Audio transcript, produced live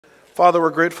Father,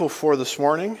 we're grateful for this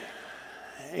morning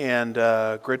and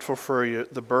grateful for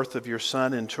the birth of your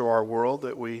Son into our world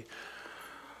that we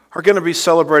are going to be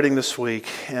celebrating this week.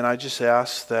 And I just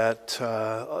ask that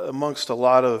amongst a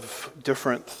lot of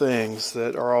different things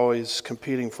that are always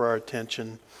competing for our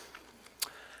attention,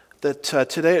 that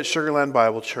today at Sugarland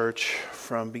Bible Church,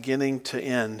 from beginning to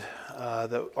end,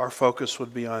 that our focus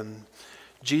would be on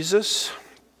Jesus,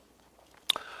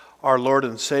 our Lord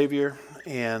and Savior,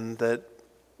 and that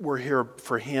we're here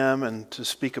for Him and to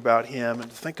speak about Him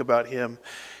and to think about Him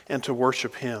and to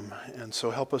worship Him. And so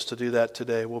help us to do that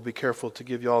today. We'll be careful to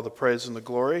give you all the praise and the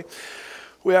glory.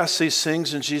 We ask these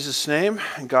things in Jesus' name,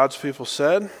 and God's people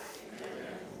said,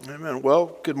 Amen. Amen.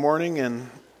 Well, good morning and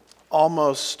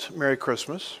almost Merry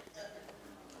Christmas.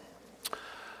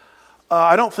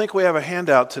 I don't think we have a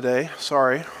handout today,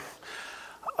 sorry.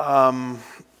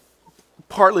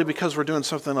 Partly because we're doing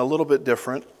something a little bit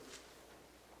different.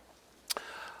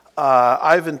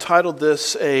 I've entitled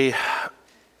this a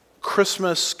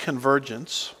Christmas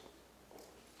Convergence.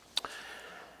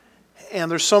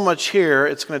 And there's so much here,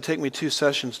 it's going to take me 2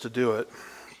 sessions to do it.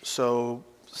 So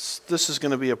this is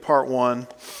going to be a part 1.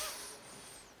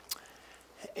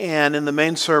 And in the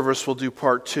main service, we'll do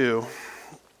part 2.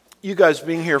 You guys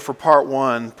being here for part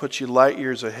 1 puts you light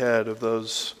years ahead of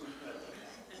those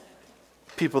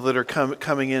people that are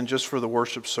coming in just for the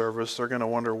worship service. They're going to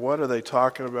wonder, what are they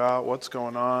talking about? What's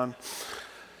going on?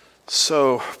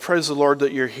 So praise the Lord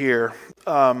that you're here.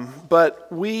 But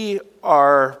we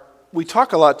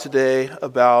talk a lot today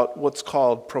about what's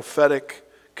called prophetic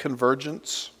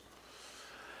convergence.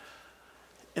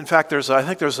 In fact, I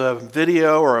think there's a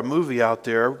video or a movie out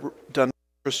there done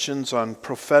by Christians on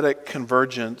prophetic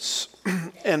convergence.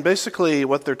 And basically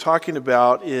what they're talking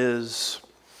about is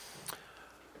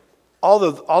all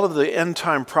of the end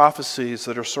time prophecies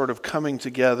that are sort of coming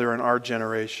together in our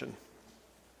generation.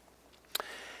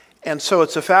 And so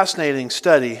it's a fascinating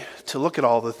study to look at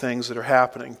all the things that are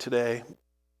happening today.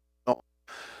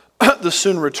 The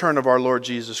soon return of our Lord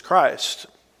Jesus Christ.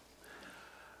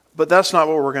 But that's not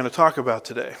what we're going to talk about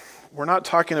today. We're not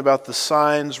talking about the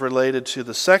signs related to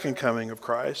the second coming of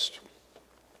Christ.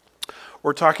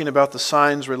 We're talking about the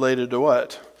signs related to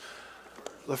what?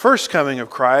 The first coming of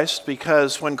Christ,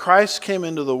 because when Christ came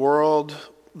into the world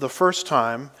the first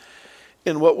time,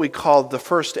 in what we called the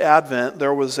first advent,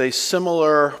 there was a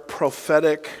similar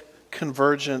prophetic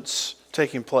convergence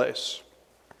taking place.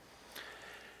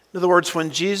 In other words, when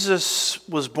Jesus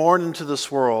was born into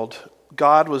this world,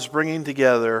 God was bringing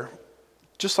together,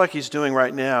 just like He's doing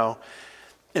right now,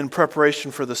 in preparation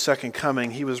for the second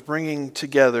coming, He was bringing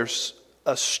together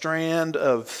a strand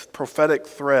of prophetic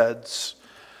threads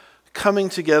coming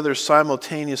together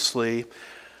simultaneously,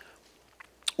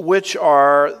 which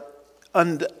were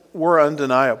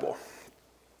undeniable.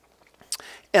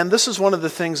 And this is one of the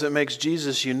things that makes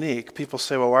Jesus unique. People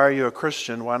say, well, why are you a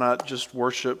Christian? Why not just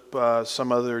worship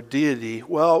some other deity?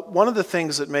 Well, one of the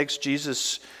things that makes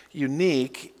Jesus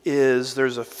unique is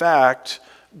there's a fact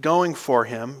going for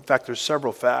Him. In fact, there's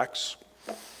several facts.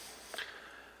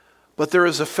 But there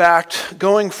is a fact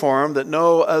going for Him that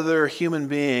no other human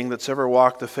being that's ever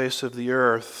walked the face of the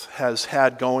earth has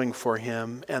had going for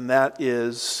Him, and that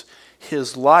is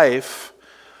His life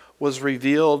was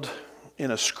revealed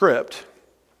in a script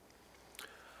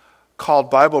called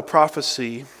Bible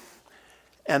prophecy,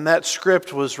 and that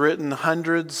script was written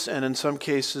hundreds and in some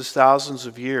cases thousands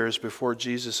of years before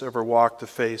Jesus ever walked the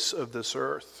face of this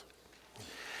earth.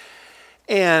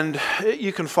 And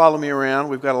you can follow me around.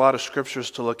 We've got a lot of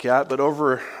scriptures to look at, but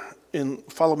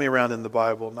follow me around in the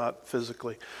Bible, not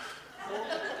physically.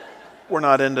 We're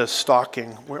not into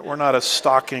stalking. We're not a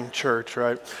stalking church,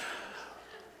 right?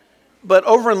 But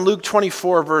over in Luke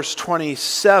 24, verse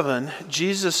 27,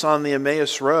 Jesus on the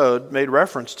Emmaus Road made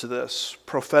reference to this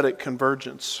prophetic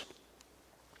convergence.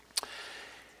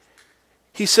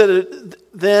 He said,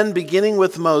 then beginning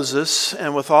with Moses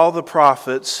and with all the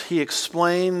prophets, he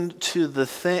explained to them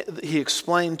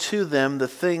the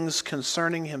things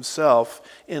concerning himself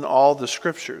in all the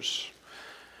scriptures.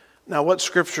 Now, what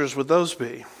scriptures would those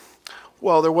be?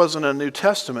 Well, there wasn't a New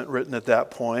Testament written at that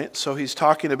point, so he's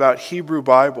talking about Hebrew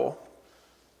Bible.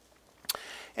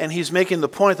 And he's making the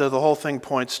point that the whole thing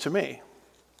points to me.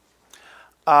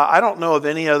 I don't know of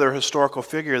any other historical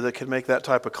figure that can make that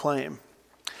type of claim.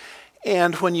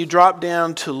 And when you drop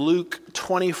down to Luke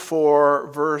 24,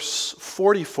 verse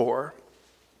 44,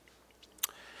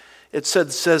 it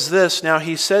says this, now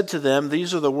he said to them,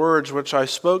 these are the words which I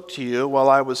spoke to you while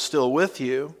I was still with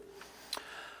you,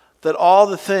 that all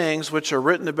the things which are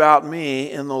written about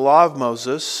me in the law of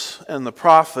Moses and the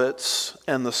prophets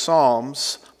and the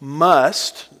Psalms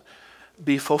must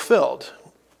be fulfilled.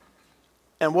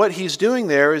 And what he's doing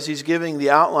there is he's giving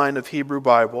the outline of Hebrew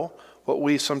Bible, what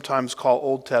we sometimes call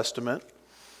Old Testament.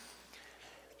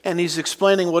 And he's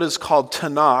explaining what is called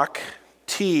Tanakh,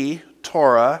 T,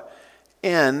 Torah,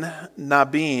 N,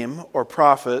 Nabim, or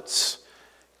prophets,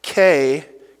 K,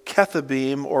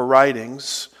 Kethabim, or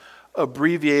writings,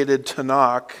 abbreviated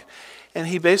Tanakh. And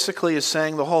he basically is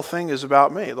saying the whole thing is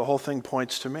about me. The whole thing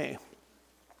points to me.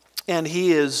 And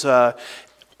he is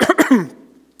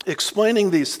explaining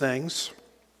these things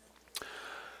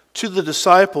to the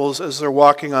disciples as they're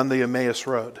walking on the Emmaus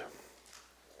Road.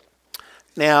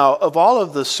 Now, of all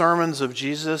of the sermons of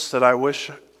Jesus that I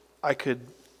wish I could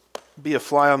be a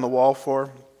fly on the wall for,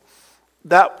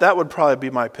 that would probably be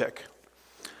my pick.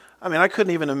 I mean, I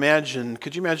couldn't even imagine,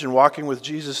 could you imagine walking with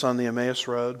Jesus on the Emmaus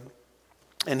Road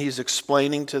and he's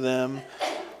explaining to them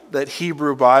that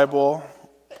Hebrew Bible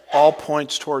all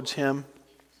points towards him?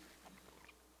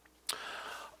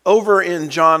 Over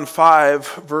in John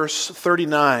 5, verse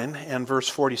 39 and verse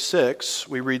 46,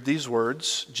 we read these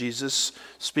words, Jesus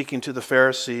speaking to the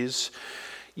Pharisees,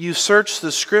 "You search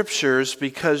the Scriptures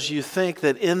because you think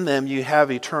that in them you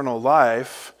have eternal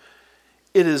life.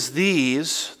 It is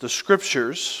these, the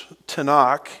Scriptures,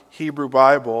 Tanakh, Hebrew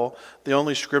Bible, the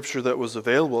only Scripture that was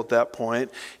available at that point,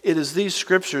 it is these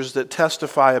Scriptures that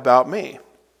testify about me."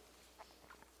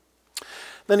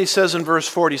 Then he says in verse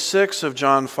 46 of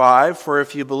John 5, "For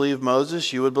if you believe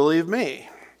Moses, you would believe me,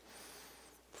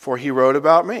 for he wrote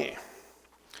about me."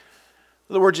 In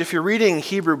other words, if you're reading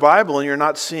Hebrew Bible and you're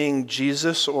not seeing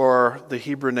Jesus or the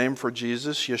Hebrew name for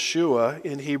Jesus, Yeshua,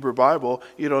 in Hebrew Bible,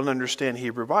 you don't understand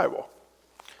Hebrew Bible.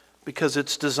 Because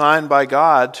it's designed by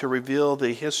God to reveal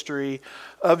the history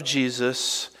of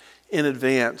Jesus in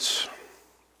advance.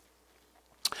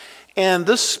 And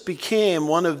this became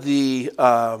one of the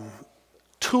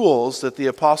tools that the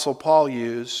Apostle Paul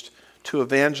used to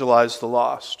evangelize the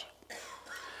lost.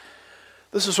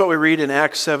 This is what we read in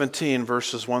Acts 17,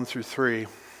 verses 1 through 3.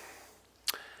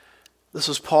 This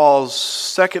is Paul's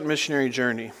second missionary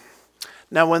journey.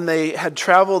 Now, when they had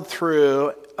traveled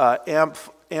through I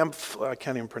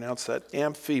can't even pronounce that,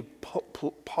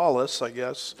 Amphipolis, I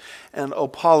guess, and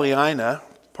Apollonia,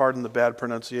 pardon the bad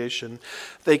pronunciation,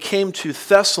 they came to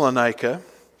Thessalonica.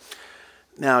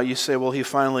 Now, you say, well, he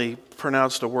finally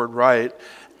pronounced a word right.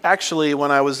 Actually,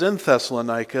 when I was in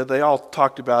Thessalonica, they all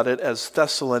talked about it as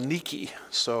Thessaloniki,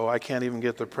 so I can't even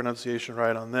get the pronunciation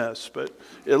right on this, but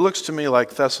it looks to me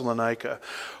like Thessalonica,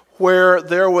 where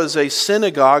there was a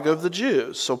synagogue of the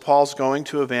Jews. So Paul's going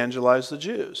to evangelize the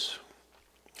Jews.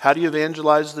 How do you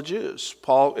evangelize the Jews?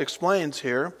 Paul explains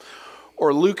here,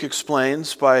 or Luke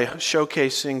explains by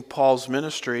showcasing Paul's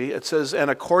ministry. It says, "And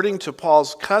according to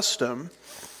Paul's custom,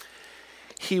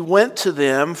 he went to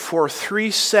them for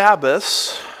 3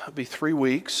 Sabbaths," it'd be 3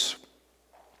 weeks,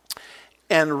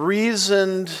 "and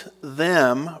reasoned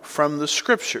them from the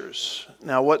Scriptures."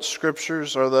 Now, what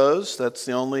Scriptures are those? That's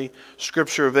the only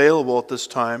Scripture available at this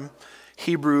time,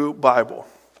 Hebrew Bible.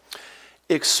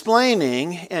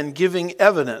 Explaining and giving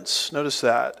evidence, notice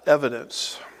that,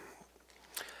 evidence,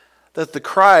 that the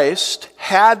Christ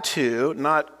had to,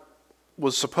 not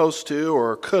was supposed to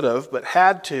or could have, but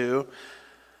had to,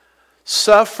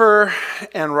 suffer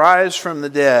and rise from the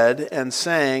dead, and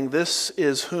saying, "This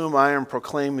is whom I am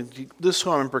proclaiming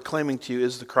to you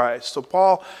is the Christ." So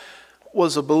Paul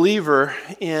was a believer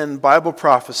in Bible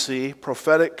prophecy,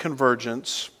 prophetic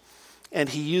convergence, and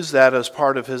he used that as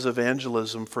part of his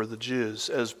evangelism for the Jews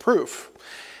as proof.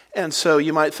 And so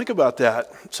you might think about that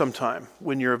sometime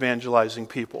when you're evangelizing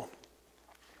people.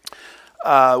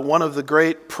 One of the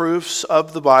great proofs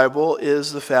of the Bible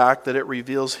is the fact that it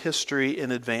reveals history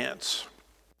in advance.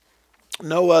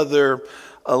 No other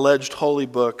alleged holy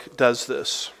book does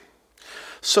this.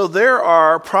 So there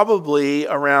are probably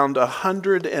around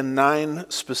 109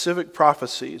 specific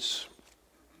prophecies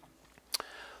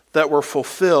that were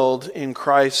fulfilled in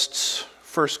Christ's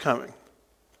first coming.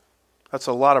 That's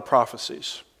a lot of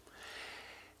prophecies.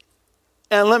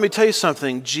 And let me tell you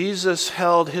something, Jesus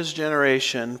held his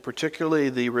generation, particularly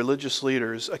the religious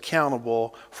leaders,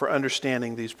 accountable for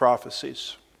understanding these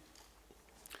prophecies.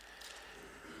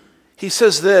 He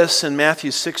says this in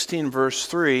Matthew 16, verse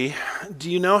 3,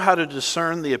 "Do you know how to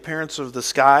discern the appearance of the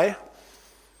sky,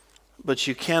 but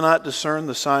you cannot discern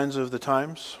the signs of the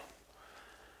times?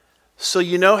 So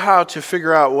you know how to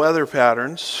figure out weather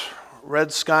patterns,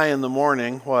 red sky in the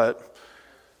morning, what?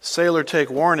 Sailor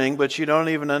take warning, but you don't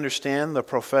even understand the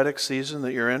prophetic season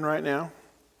that you're in right now,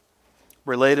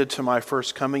 related to my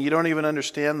first coming. You don't even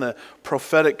understand the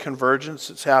prophetic convergence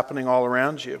that's happening all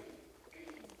around you."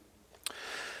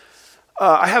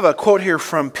 I have a quote here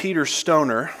from Peter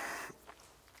Stoner.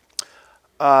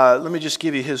 Let me just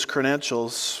give you his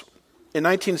credentials. In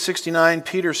 1969,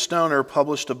 Peter Stoner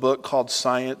published a book called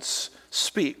Science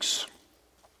Speaks.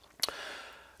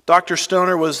 Dr.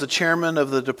 Stoner was the chairman of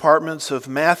the departments of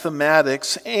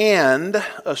mathematics and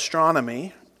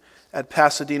astronomy at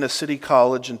Pasadena City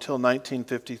College until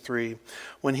 1953,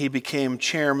 when he became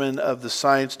chairman of the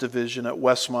science division at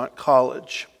Westmont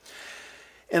College.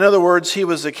 In other words, he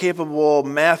was a capable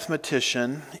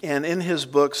mathematician, and in his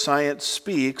book, Science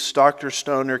Speaks, Dr.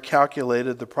 Stoner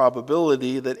calculated the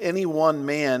probability that any one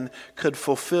man could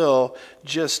fulfill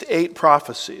just 8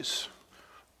 prophecies.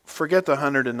 Forget the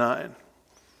 109.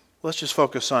 Let's just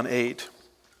focus on 8.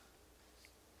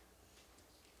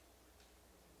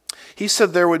 He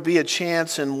said there would be a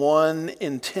chance in 1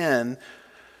 in 10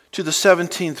 to the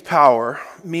 17th power,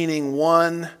 meaning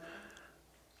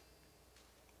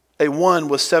a 1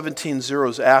 with 17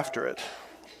 zeros after it.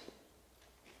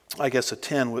 I guess a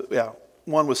 10,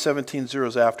 1 with 17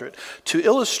 zeros after it. To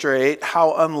illustrate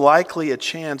how unlikely a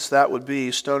chance that would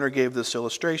be, Stoner gave this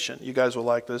illustration. You guys will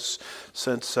like this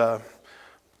since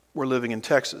we're living in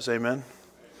Texas, amen?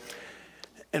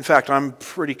 In fact, I'm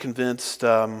pretty convinced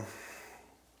that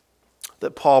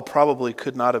Paul probably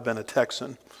could not have been a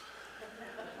Texan,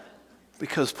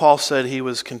 because Paul said he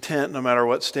was content no matter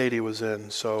what state he was in,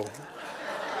 so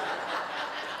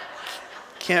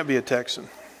can't be a Texan.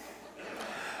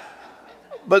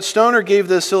 But Stoner gave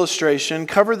this illustration: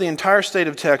 cover the entire state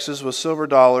of Texas with silver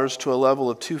dollars to a level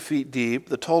of 2 feet deep.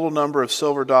 The total number of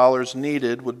silver dollars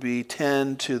needed would be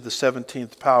 10 to the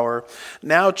 17th power.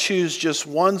 Now choose just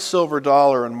one silver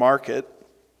dollar and mark it,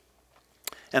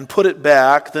 and put it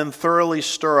back, then thoroughly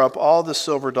stir up all the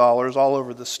silver dollars all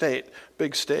over the state,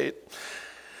 big state.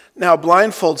 Now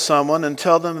blindfold someone and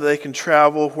tell them they can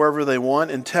travel wherever they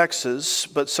want in Texas,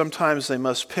 but sometimes they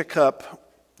must pick up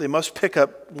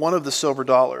one of the silver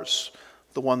dollars,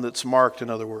 the one that's marked, in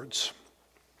other words.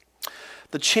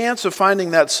 The chance of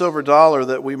finding that silver dollar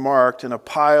that we marked in a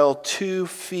pile 2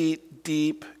 feet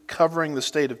deep covering the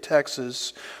state of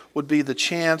Texas would be the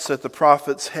chance that the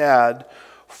prophets had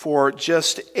for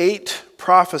just 8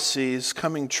 prophecies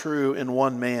coming true in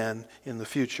one man in the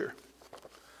future,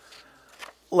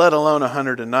 let alone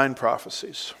 109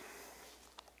 prophecies.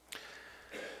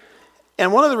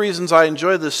 And one of the reasons I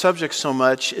enjoy this subject so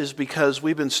much is because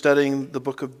we've been studying the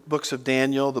books of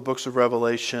Daniel, the books of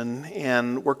Revelation,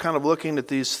 and we're kind of looking at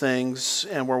these things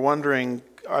and we're wondering,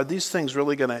 are these things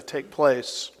really going to take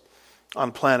place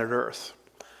on planet Earth?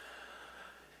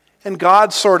 And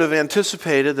God sort of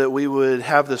anticipated that we would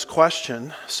have this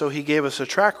question, so he gave us a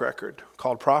track record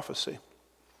called prophecy.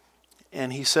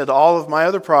 And he said, all of my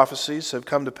other prophecies have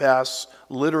come to pass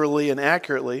literally and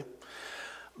accurately.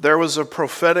 There was a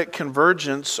prophetic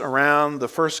convergence around the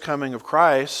first coming of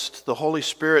Christ. The Holy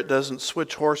Spirit doesn't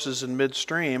switch horses in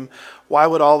midstream. Why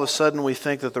would all of a sudden we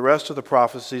think that the rest of the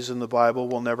prophecies in the Bible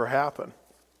will never happen?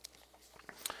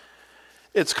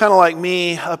 It's kind of like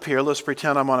me up here. Let's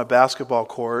pretend I'm on a basketball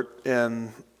court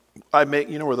and I make,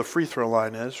 you know where the free throw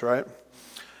line is, right?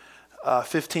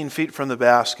 15 feet from the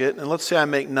basket. And let's say I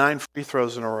make 9 free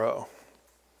throws in a row.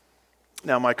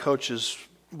 Now my coaches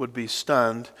would be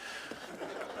stunned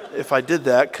if I did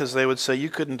that, because they would say, you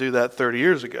couldn't do that 30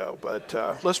 years ago. But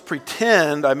let's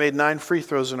pretend I made 9 free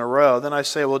throws in a row. Then I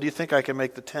say, well, do you think I can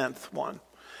make the 10th one?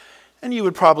 And you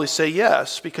would probably say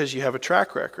yes, because you have a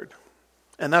track record.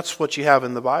 And that's what you have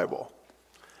in the Bible.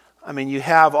 I mean, you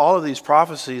have all of these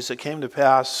prophecies that came to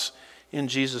pass in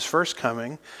Jesus' first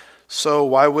coming. So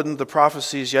why wouldn't the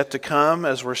prophecies yet to come,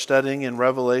 as we're studying in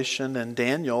Revelation and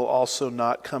Daniel, also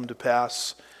not come to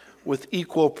pass with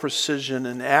equal precision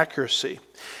and accuracy?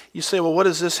 You say, well, what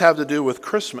does this have to do with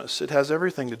Christmas? It has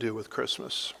everything to do with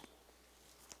Christmas.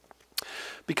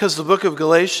 Because the book of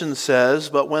Galatians says,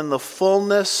 but when the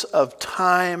fullness of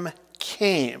time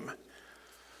came,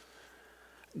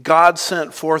 God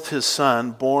sent forth his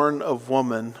Son, born of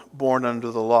woman, born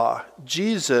under the law.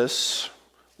 Jesus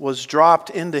was dropped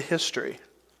into history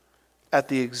at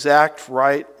the exact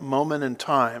right moment in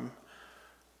time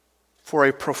for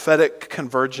a prophetic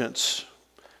convergence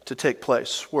to take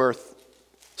place, where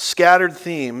scattered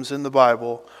themes in the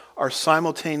Bible are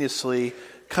simultaneously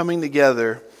coming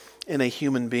together in a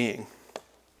human being.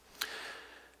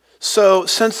 So,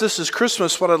 since this is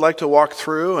Christmas, what I'd like to walk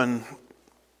through, and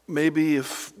maybe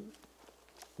if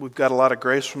we've got a lot of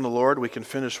grace from the Lord, we can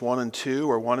finish 1 and 2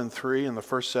 or 1 and 3 in the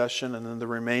first session, and then the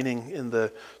remaining in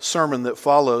the sermon that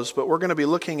follows. But we're going to be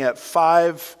looking at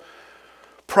 5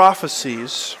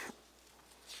 prophecies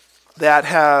that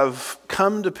have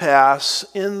come to pass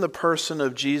in the person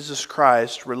of Jesus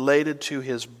Christ related to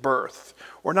his birth.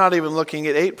 We're not even looking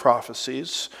at 8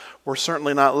 prophecies. We're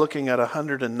certainly not looking at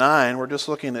 109. We're just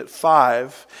looking at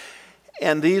 5.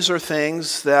 And these are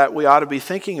things that we ought to be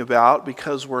thinking about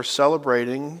because we're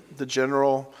celebrating the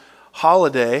general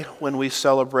holiday when we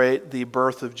celebrate the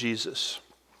birth of Jesus.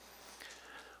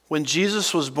 When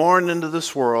Jesus was born into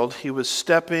this world, he was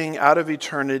stepping out of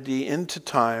eternity into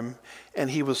time, and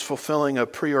he was fulfilling a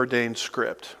preordained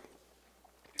script.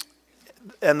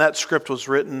 And that script was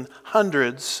written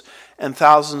hundreds and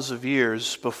thousands of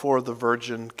years before the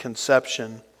virgin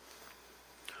conception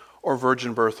or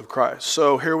virgin birth of Christ.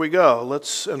 So here we go.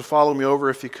 And follow me over,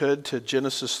 if you could, to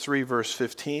Genesis 3, verse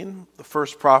 15, the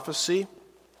first prophecy.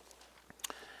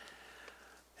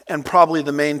 And probably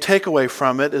the main takeaway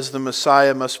from it is the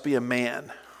Messiah must be a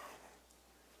man.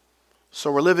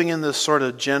 So we're living in this sort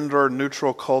of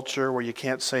gender-neutral culture where you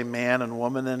can't say man and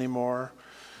woman anymore.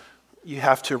 You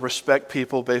have to respect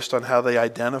people based on how they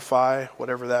identify,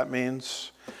 whatever that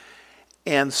means.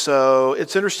 And so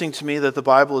it's interesting to me that the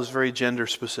Bible is very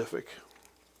gender-specific.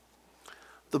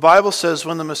 The Bible says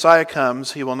when the Messiah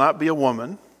comes, he will not be a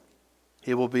woman,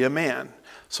 he will be a man.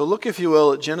 So look, if you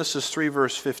will, at Genesis 3,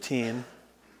 verse 15,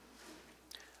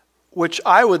 which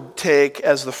I would take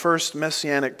as the first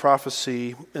messianic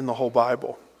prophecy in the whole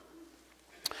Bible.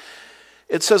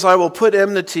 It says, I will put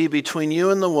enmity between you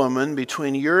and the woman,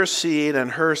 between your seed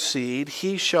and her seed.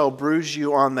 He shall bruise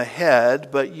you on the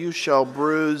head, but you shall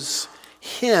bruise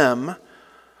him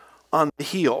on the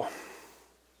heel.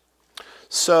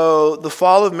 So the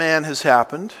fall of man has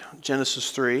happened,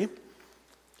 Genesis 3.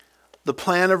 The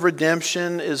plan of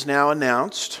redemption is now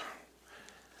announced.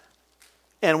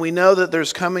 And we know that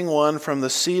there's coming one from the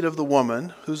seed of the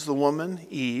woman. Who's the woman?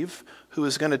 Eve, who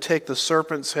is going to take the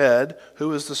serpent's head.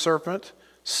 Who is the serpent?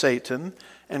 Satan,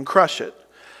 and crush it.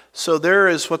 So there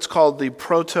is what's called the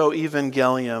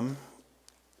proto-evangelium,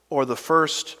 or the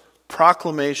first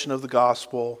proclamation of the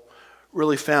gospel,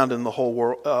 really found in the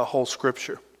whole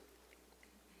Scripture.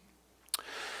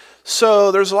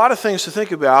 So there's a lot of things to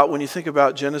think about when you think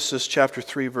about Genesis chapter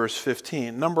 3, verse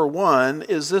 15. Number one,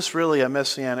 is this really a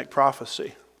messianic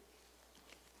prophecy?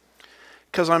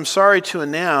 Because I'm sorry to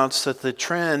announce that the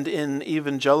trend in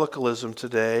evangelicalism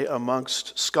today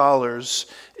amongst scholars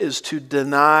is to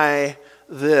deny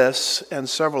this and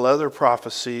several other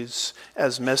prophecies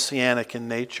as messianic in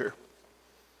nature.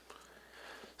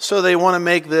 So they want to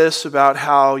make this about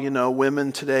how,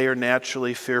 women today are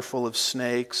naturally fearful of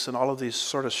snakes and all of these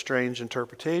sort of strange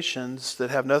interpretations that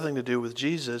have nothing to do with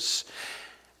Jesus.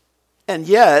 And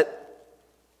yet,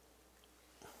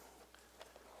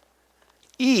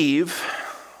 Eve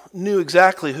knew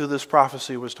exactly who this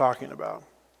prophecy was talking about.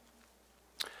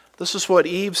 This is what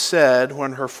Eve said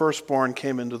when her firstborn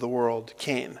came into the world,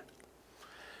 Cain.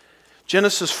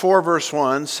 Genesis 4 verse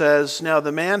 1 says, Now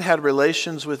the man had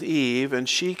relations with Eve, and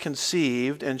she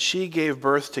conceived, and she gave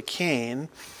birth to Cain.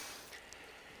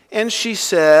 And she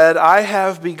said, I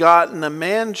have begotten a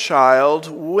man-child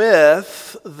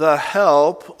with the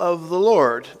help of the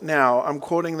Lord. Now, I'm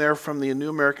quoting there from the New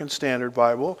American Standard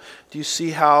Bible. Do you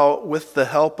see how with the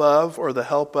help of, or the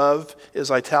help of,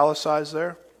 is italicized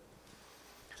there?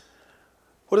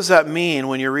 What does that mean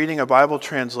when you're reading a Bible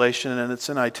translation and it's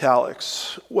in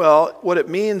italics? Well, what it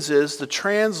means is the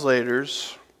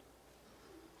translators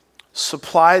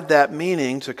supplied that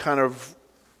meaning to kind of,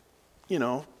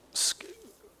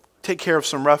 take care of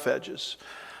some rough edges.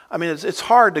 I mean, it's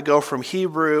hard to go from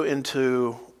Hebrew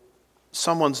into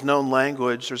someone's known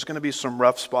language. There's going to be some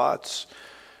rough spots,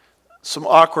 some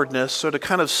awkwardness. So to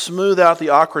kind of smooth out the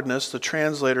awkwardness, the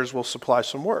translators will supply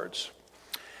some words.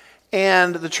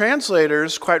 And the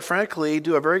translators, quite frankly,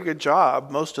 do a very good job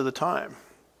most of the time.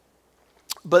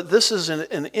 But this is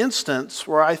an instance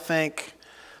where I think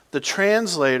the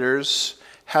translators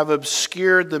have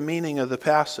obscured the meaning of the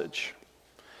passage.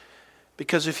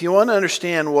 Because if you want to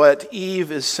understand what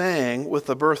Eve is saying with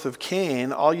the birth of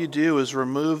Cain, all you do is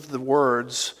remove the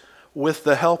words with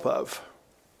the help of.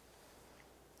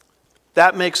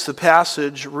 That makes the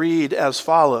passage read as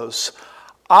follows.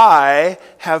 I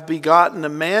have begotten a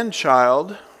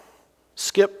man-child,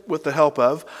 skip with the help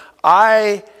of,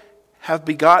 I have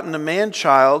begotten a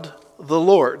man-child, the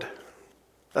Lord.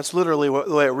 That's literally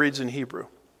the way it reads in Hebrew.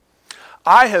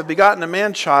 I have begotten a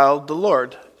man-child, the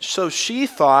Lord. So she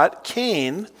thought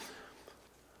Cain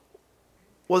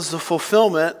was the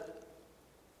fulfillment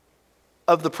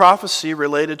of the prophecy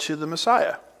related to the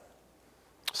Messiah.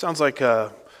 Sounds like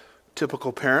a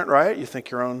typical parent, right? You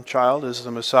think your own child is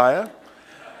the Messiah.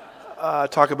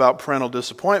 Talk about parental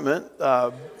disappointment.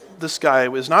 This guy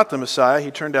was not the Messiah.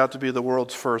 He turned out to be the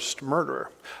world's first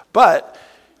murderer. But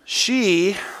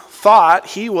she thought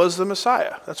he was the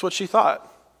Messiah. That's what she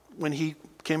thought when he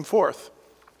came forth.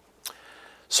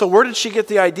 So where did she get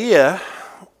the idea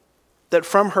that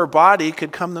from her body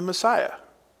could come the Messiah?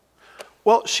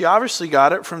 Well, she obviously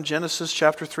got it from Genesis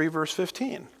chapter 3, verse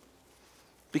 15.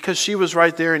 Because she was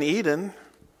right there in Eden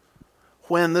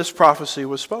when this prophecy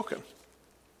was spoken.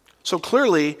 So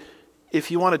clearly,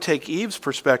 if you want to take Eve's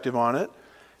perspective on it,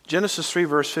 Genesis 3,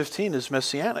 verse 15 is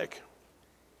messianic.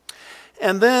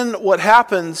 And then what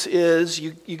happens is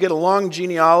you get a long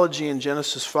genealogy in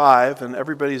Genesis 5, and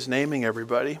everybody's naming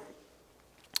everybody.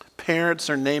 Parents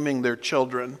are naming their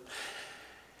children.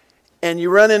 And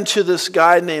you run into this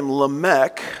guy named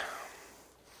Lamech.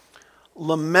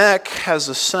 Lamech has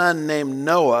a son named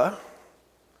Noah.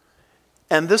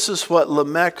 And this is what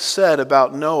Lamech said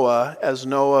about Noah as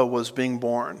Noah was being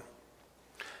born,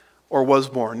 or was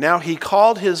born. Now he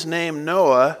called his name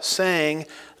Noah, saying,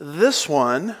 "This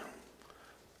one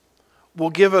will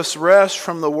give us rest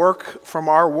from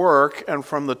our work and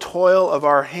from the toil of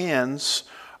our hands,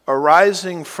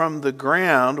 arising from the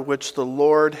ground which the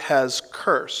Lord has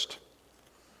cursed."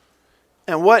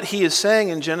 And what he is saying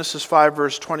in Genesis 5,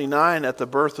 verse 29 at the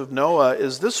birth of Noah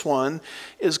is this one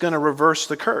is going to reverse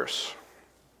the curse.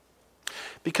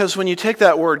 Because when you take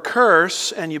that word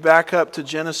curse and you back up to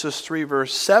Genesis 3,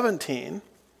 verse 17,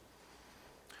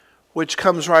 which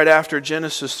comes right after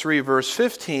Genesis 3, verse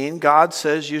 15, God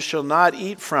says, "You shall not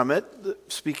eat from it,"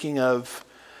 speaking of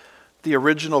the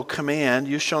original command,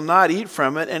 "you shall not eat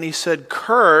from it." And he said,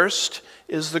 "Cursed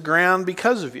is the ground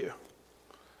because of you."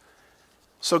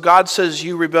 So God says,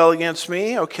 you rebel against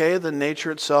me, okay, then nature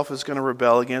itself is going to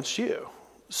rebel against you.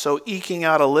 So eking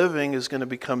out a living is going to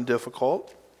become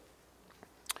difficult.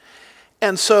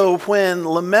 And so when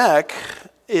Lamech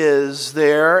is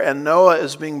there and Noah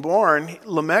is being born,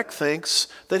 Lamech thinks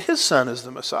that his son is the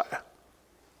Messiah.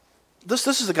 This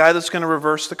is the guy that's going to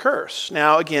reverse the curse.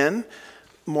 Now again,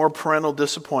 more parental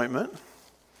disappointment,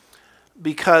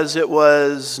 because it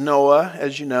was Noah,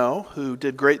 as you know, who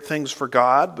did great things for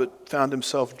God, but found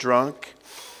himself drunk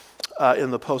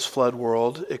in the post-flood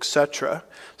world, etc.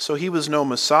 So he was no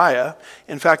Messiah.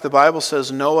 In fact, the Bible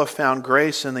says Noah found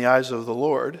grace in the eyes of the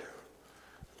Lord.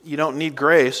 You don't need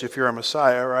grace if you're a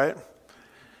Messiah, right?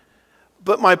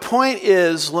 But my point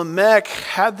is, Lamech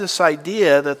had this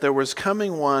idea that there was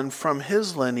coming one from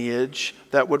his lineage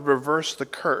that would reverse the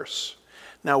curse.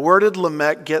 Now, where did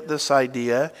Lamech get this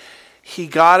idea? He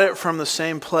got it from the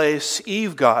same place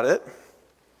Eve got it.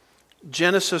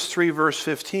 Genesis 3, verse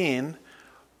 15,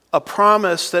 a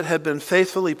promise that had been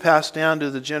faithfully passed down to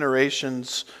the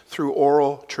generations through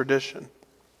oral tradition.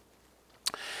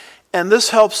 And this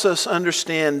helps us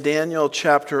understand Daniel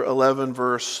chapter 11,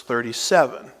 verse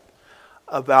 37,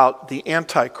 about the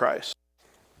Antichrist.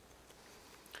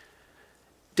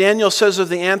 Daniel says of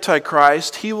the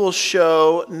Antichrist, he will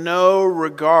show no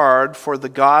regard for the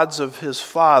gods of his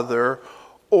father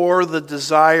or the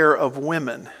desire of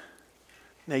women.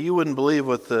 Now, you wouldn't believe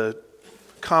what the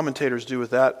commentators do with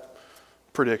that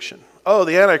prediction. Oh,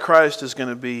 the Antichrist is going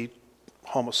to be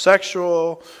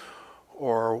homosexual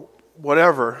or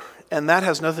whatever. And that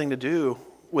has nothing to do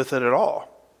with it at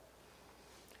all.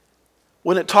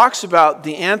 When it talks about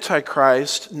the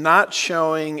Antichrist not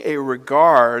showing a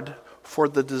regard for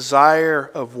the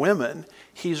desire of women,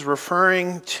 he's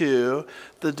referring to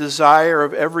the desire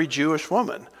of every Jewish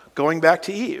woman, going back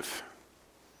to Eve,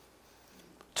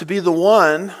 to be the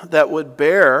one that would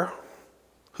bear,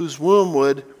 whose womb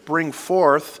would bring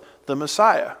forth the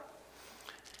Messiah.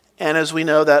 And as we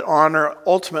know, that honor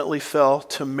ultimately fell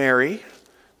to Mary,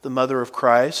 the mother of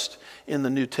Christ, in the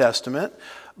New Testament.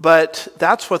 But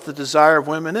that's what the desire of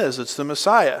women is. It's the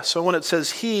Messiah. So when it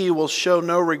says he will show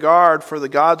no regard for the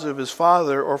gods of his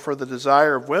father or for the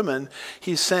desire of women,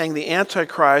 he's saying the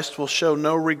Antichrist will show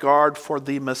no regard for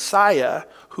the Messiah,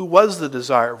 who was the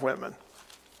desire of women,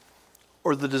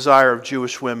 or the desire of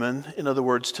Jewish women, in other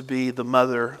words, to be the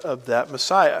mother of that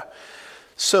Messiah.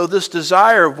 So this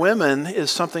desire of women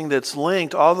is something that's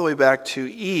linked all the way back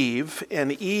to Eve,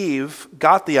 and Eve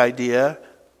got the idea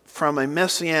from a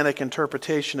messianic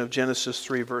interpretation of Genesis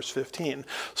 3, verse 15.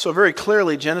 So very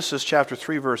clearly, Genesis chapter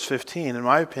 3, verse 15, in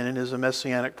my opinion, is a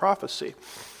messianic prophecy.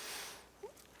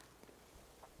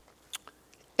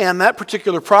 And that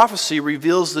particular prophecy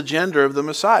reveals the gender of the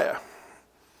Messiah.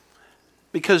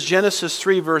 Because Genesis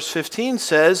 3, verse 15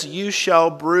 says, "You shall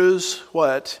bruise,"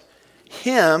 what?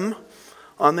 "Him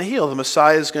on the heel." The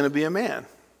Messiah is going to be a man.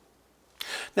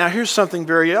 Now here's something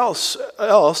else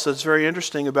that's very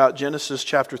interesting about Genesis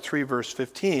chapter 3, verse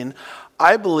 15.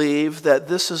 I believe that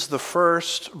this is the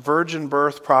first virgin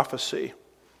birth prophecy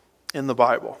in the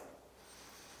Bible.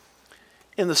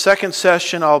 In the second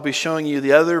session, I'll be showing you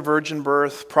the other virgin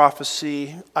birth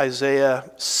prophecy, Isaiah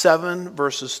 7,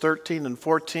 verses 13 and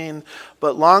 14.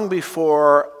 But long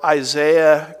before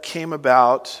Isaiah came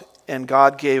about and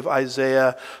God gave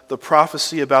Isaiah the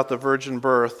prophecy about the virgin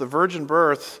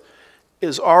birth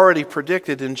is already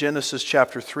predicted in Genesis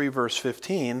chapter 3, verse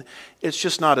 15. It's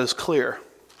just not as clear.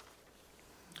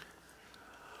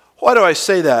 Why do I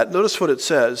say that? Notice what it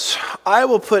says. I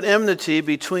will put enmity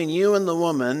between you and the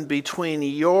woman, between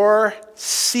your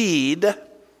seed,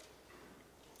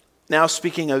 now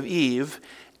speaking of Eve,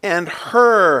 and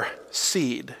her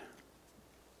seed.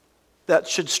 That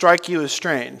should strike you as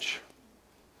strange,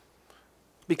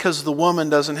 because the woman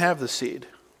doesn't have the seed.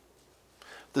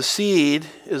 The seed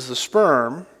is the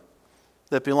sperm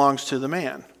that belongs to the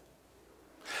man.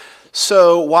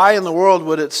 So why in the world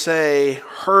would it say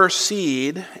her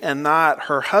seed and not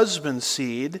her husband's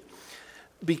seed?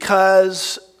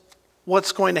 Because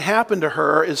what's going to happen to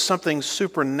her is something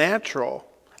supernatural.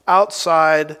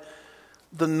 Outside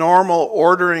the normal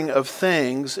ordering of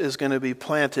things is going to be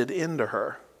planted into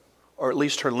her, or at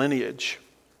least her lineage.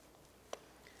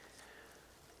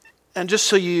 And just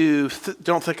so you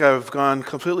don't think I've gone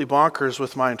completely bonkers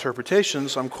with my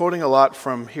interpretations, I'm quoting a lot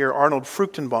from here Arnold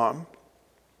Fruchtenbaum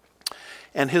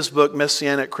and his book,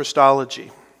 Messianic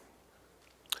Christology,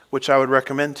 which I would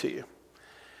recommend to you.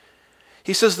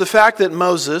 He says, the fact that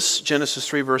Moses, Genesis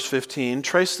 3, verse 15,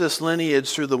 traced this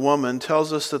lineage through the woman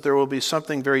tells us that there will be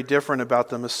something very different about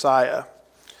the Messiah.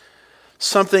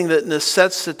 Something that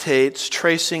necessitates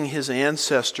tracing his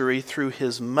ancestry through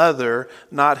his mother,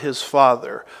 not his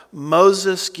father.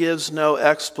 Moses gives no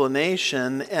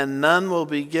explanation, and none will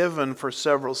be given for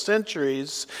several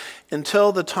centuries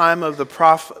until the time of the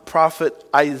prophet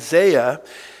Isaiah.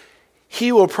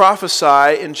 He will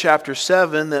prophesy in chapter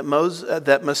 7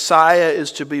 that Messiah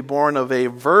is to be born of a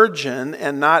virgin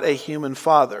and not a human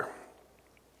father.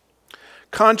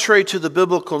 Contrary to the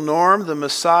biblical norm, the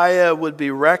Messiah would be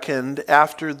reckoned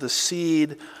after the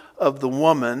seed of the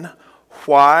woman.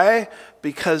 Why?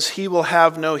 Because he will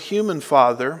have no human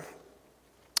father.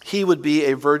 He would be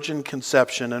a virgin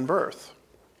conception and birth.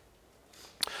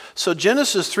 So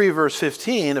Genesis 3, verse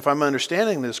 15, if I'm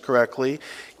understanding this correctly,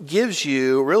 gives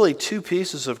you really two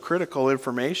pieces of critical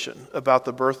information about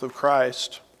the birth of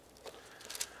Christ.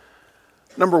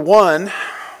 Number one,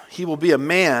 he will be a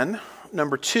man.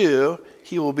 Number two,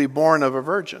 he will be born of a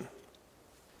virgin.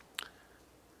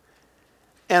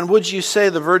 And would you say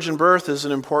the virgin birth is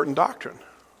an important doctrine?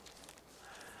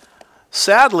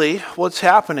 Sadly, what's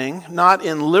happening, not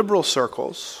in liberal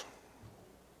circles,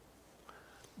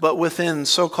 but within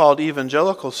so-called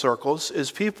evangelical circles, is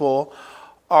people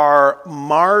are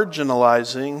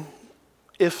marginalizing,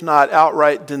 if not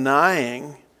outright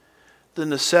denying, the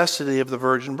necessity of the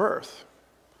virgin birth.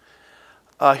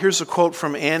 Here's a quote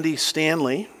from Andy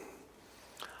Stanley.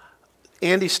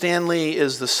 Andy Stanley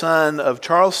is the son of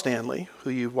Charles Stanley,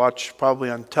 who you watch probably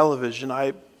on television.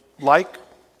 I like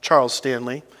Charles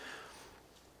Stanley,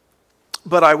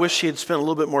 but I wish he had spent a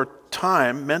little bit more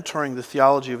time mentoring the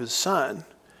theology of his son,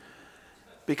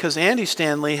 because Andy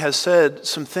Stanley has said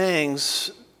some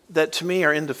things that to me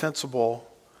are indefensible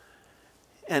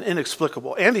and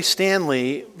inexplicable. Andy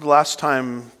Stanley, the last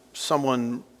time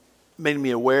someone made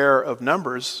me aware of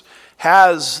numbers,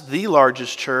 has the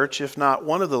largest church, if not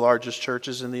one of the largest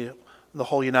churches in the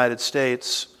whole United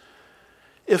States,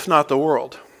 if not the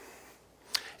world.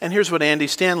 And here's what Andy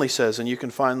Stanley says, and you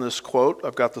can find this quote.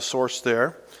 I've got the source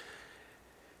there.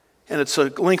 And it's a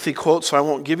lengthy quote, so I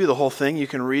won't give you the whole thing. You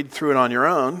can read through it on your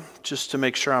own, just to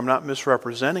make sure I'm not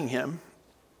misrepresenting him.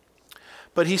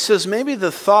 But he says maybe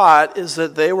the thought is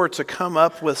that they were to come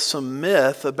up with some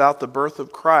myth about the birth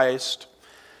of Christ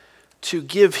to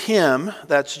give him,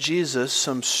 that's Jesus,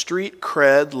 some street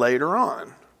cred later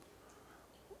on.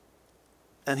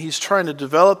 And he's trying to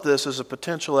develop this as a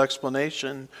potential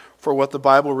explanation for what the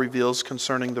Bible reveals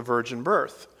concerning the virgin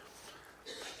birth.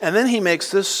 And then he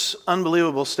makes this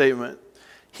unbelievable statement.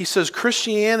 He says,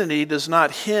 Christianity does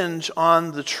not hinge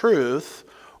on the truth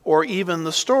or even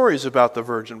the stories about the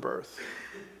virgin birth.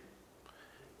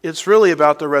 It's really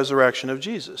about the resurrection of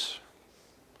Jesus.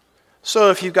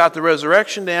 So if you've got the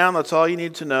resurrection down, that's all you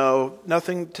need to know.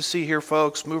 Nothing to see here,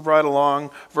 folks. Move right along.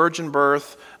 Virgin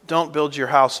birth. Don't build your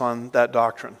house on that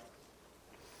doctrine.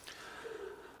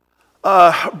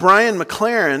 Brian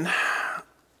McLaren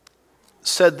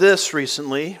said this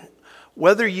recently.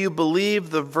 Whether you believe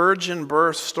the virgin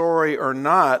birth story or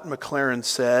not, McLaren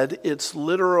said, its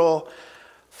literal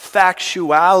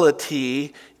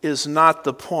factuality is not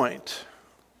the point.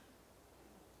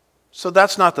 So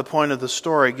that's not the point of the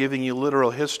story, giving you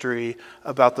literal history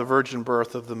about the virgin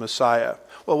birth of the Messiah.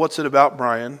 Well, what's it about,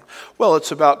 Brian? Well,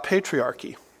 it's about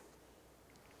patriarchy.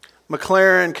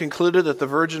 McLaren concluded that the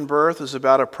virgin birth is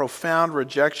about a profound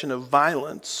rejection of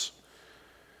violence.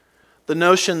 The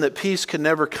notion that peace can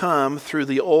never come through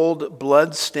the old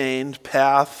blood-stained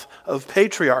path of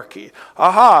patriarchy.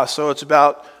 Aha, so it's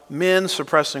about men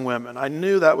suppressing women. I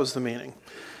knew that was the meaning.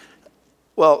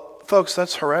 Well, folks,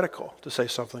 that's heretical to say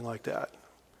something like that.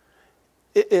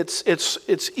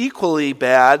 It's equally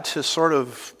bad to sort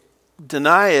of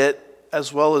deny it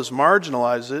as well as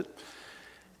marginalize it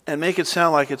and make it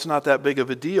sound like it's not that big of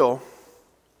a deal.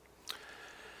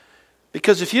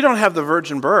 Because if you don't have the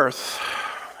virgin birth,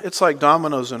 it's like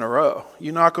dominoes in a row.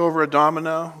 You knock over a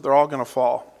domino, they're all going to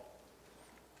fall.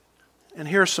 And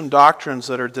here are some doctrines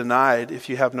that are denied if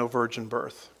you have no virgin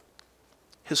birth,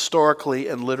 historically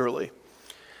and literally.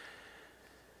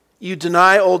 You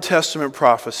deny Old Testament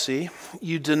prophecy.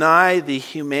 You deny the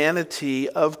humanity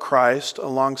of Christ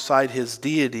alongside his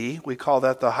deity. We call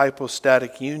that the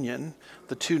hypostatic union,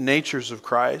 the two natures of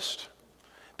Christ.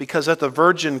 Because at the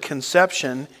virgin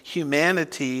conception,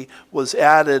 humanity was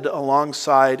added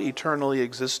alongside eternally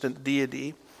existent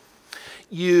deity.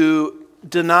 You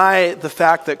deny the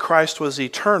fact that Christ was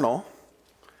eternal,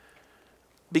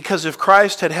 because if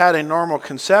Christ had had a normal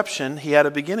conception, he had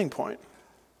a beginning point.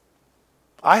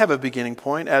 I have a beginning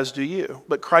point, as do you,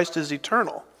 but Christ is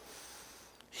eternal.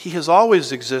 He has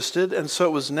always existed, and so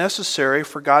it was necessary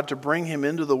for God to bring him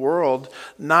into the world,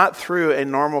 not through a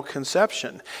normal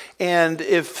conception. And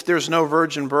if there's no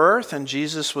virgin birth and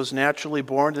Jesus was naturally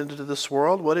born into this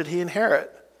world, what did he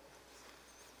inherit?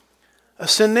 A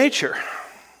sin nature.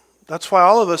 That's why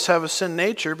all of us have a sin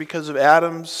nature, because of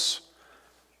Adam's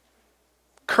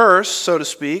curse, so to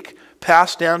speak,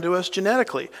 passed down to us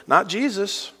genetically. Not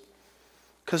Jesus,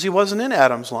 because he wasn't in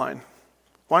Adam's line.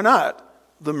 Why not?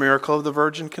 The miracle of the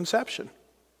virgin conception.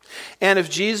 And if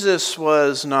Jesus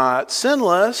was not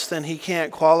sinless, then he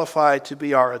can't qualify to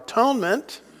be our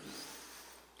atonement,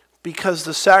 because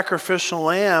the sacrificial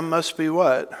lamb must be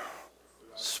what?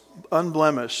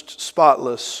 Unblemished,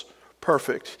 spotless,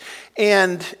 perfect.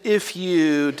 And if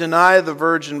you deny the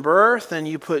virgin birth, then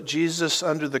you put Jesus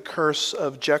under the curse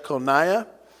of Jeconiah.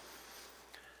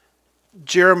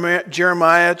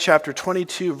 Jeremiah chapter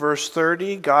 22, verse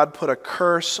 30, God put a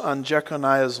curse on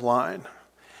Jeconiah's line.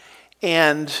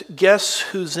 And guess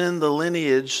who's in the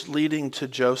lineage leading to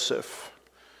Joseph?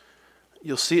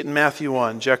 You'll see it in Matthew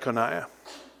 1, Jeconiah.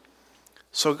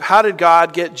 So how did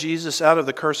God get Jesus out of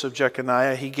the curse of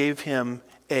Jeconiah? He gave him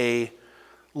a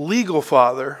legal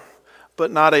father,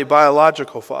 but not a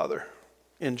biological father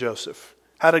in Joseph.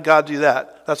 How did God do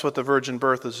that? That's what the virgin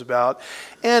birth is about.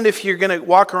 And if you're going to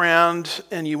walk around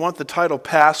and you want the title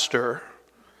pastor,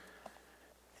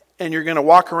 and you're going to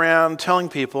walk around telling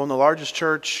people in the largest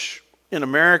church in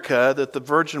America that the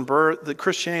virgin birth, that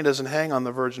Christianity doesn't hang on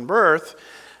the virgin birth,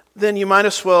 then you might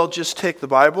as well just take the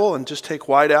Bible and just take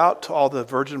white out to all the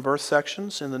virgin birth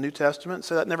sections in the New Testament and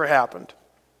say that never happened.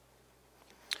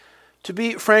 To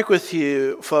be frank with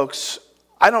you, folks,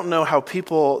 I don't know how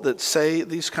people that say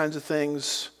these kinds of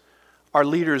things are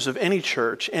leaders of any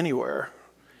church anywhere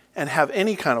and have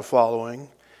any kind of following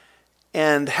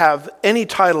and have any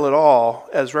title at all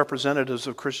as representatives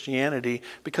of Christianity,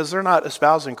 because they're not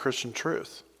espousing Christian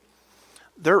truth.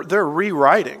 They're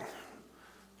rewriting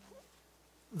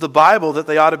the Bible that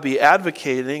they ought to be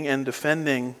advocating and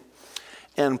defending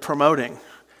and promoting.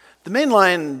 The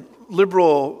mainline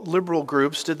liberal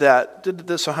groups did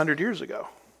this 100 years ago.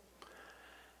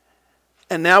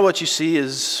 And now what you see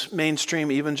is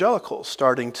mainstream evangelicals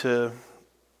starting to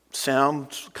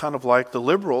sound kind of like the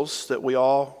liberals that we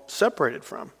all separated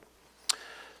from.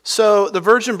 So the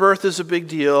virgin birth is a big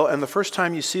deal, and the first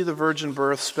time you see the virgin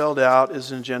birth spelled out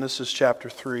is in Genesis chapter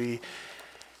 3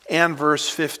 and verse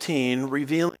 15,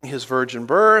 revealing his virgin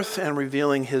birth and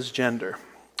revealing his gender.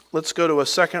 Let's go to a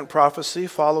second prophecy.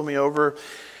 Follow me over,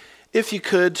 if you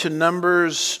could, to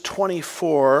Numbers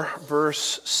 24,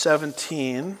 verse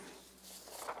 17.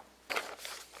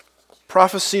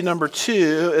 Prophecy number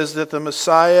 2 is that the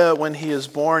Messiah, when he is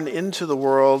born into the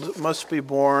world, must be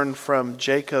born from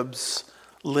Jacob's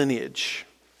lineage.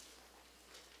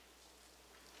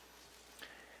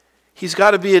 He's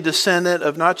got to be a descendant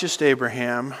of not just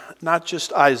Abraham, not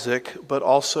just Isaac, but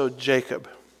also Jacob.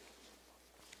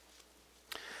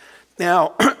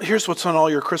 Now, here's what's on all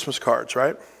your Christmas cards,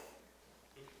 right?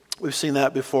 We've seen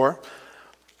that before.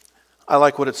 I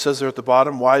like what it says there at the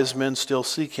bottom, wise men still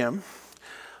seek him.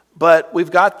 But we've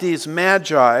got these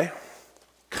magi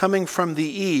coming from the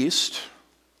east,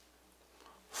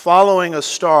 following a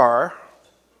star,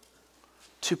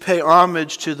 to pay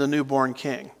homage to the newborn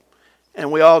king.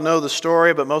 And we all know the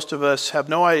story, but most of us have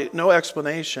no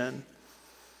explanation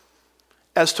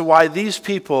as to why these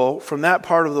people from that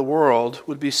part of the world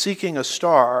would be seeking a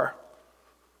star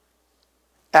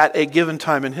at a given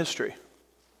time in history.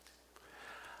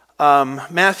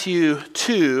 Matthew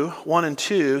 2, 1 and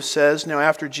 2 says, "Now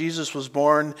after Jesus was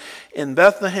born in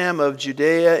Bethlehem of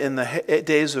Judea in the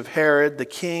days of Herod the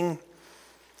king,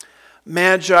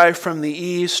 Magi from the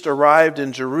east arrived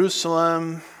in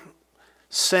Jerusalem,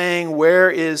 saying, 'Where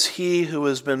is he who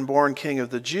has been born King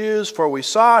of the Jews? For we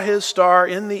saw his star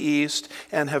in the east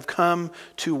and have come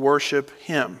to worship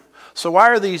him.'" So why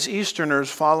are these Easterners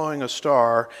following a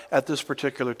star at this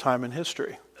particular time in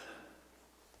history?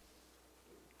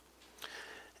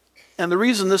 And the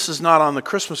reason this is not on the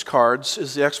Christmas cards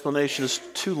is the explanation is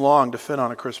too long to fit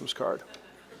on a Christmas card.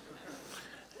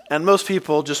 And most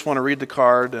people just want to read the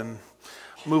card and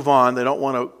move on. They don't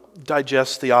want to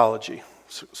digest theology.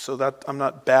 So that I'm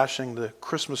not bashing the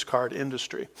Christmas card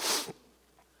industry.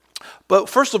 But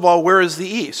first of all, where is the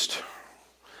East?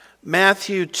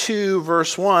 Matthew 2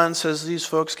 verse 1 says these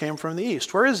folks came from the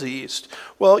East. Where is the East?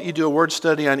 Well, you do a word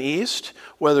study on East,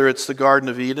 whether it's the Garden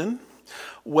of Eden,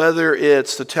 whether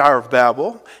it's the Tower of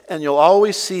Babel, and you'll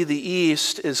always see the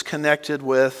East is connected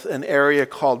with an area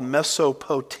called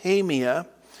Mesopotamia,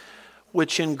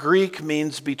 which in Greek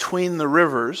means between the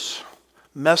rivers.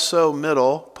 Meso,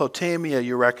 middle, Potamia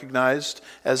you recognized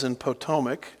as in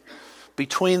Potomac,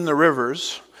 between the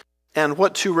rivers. And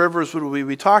what two rivers would we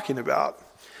be talking about?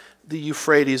 The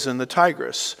Euphrates and the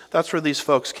Tigris. That's where these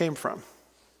folks came from.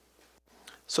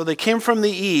 So they came from the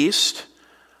east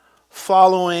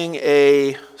following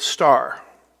a star.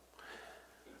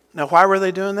 Now, why were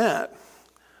they doing that?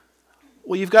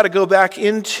 Well, you've got to go back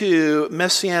into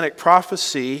messianic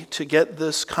prophecy to get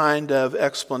this kind of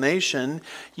explanation.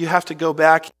 You have to go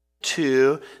back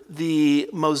to the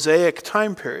Mosaic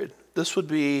time period. This would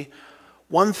be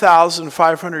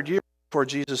 1,500 years before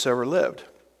Jesus ever lived.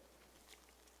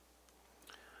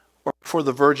 Or before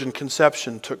the virgin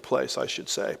conception took place, I should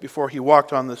say, before he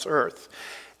walked on this earth.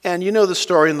 And you know the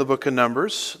story in the book of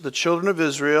Numbers. The children of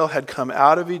Israel had come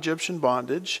out of Egyptian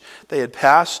bondage. They had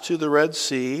passed to the Red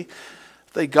Sea.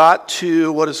 They got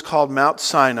to what is called Mount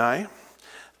Sinai.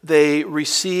 They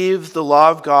received the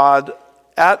law of God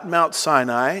at Mount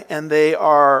Sinai, and they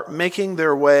are making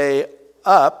their way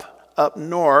up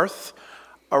north,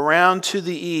 around to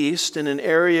the east in an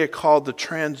area called the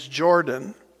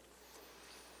Transjordan.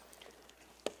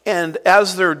 And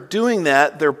as they're doing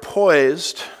that, they're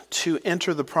poised to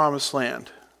enter the promised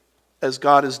land as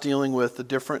God is dealing with the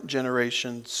different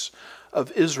generations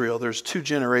of Israel. There's 2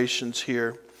 generations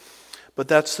here, but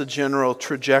that's the general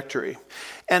trajectory.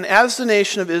 And as the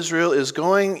nation of Israel is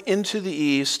going into the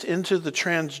east, into the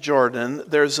Transjordan,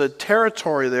 there's a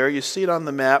territory there, you see it on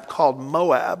the map, called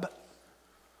Moab.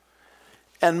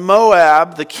 And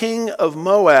Moab, the king of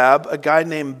Moab, a guy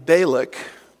named Balak,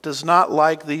 does not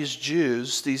like these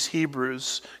Jews, these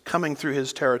Hebrews, coming through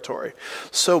his territory.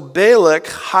 So Balak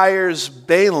hires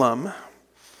Balaam,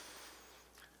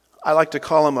 I like to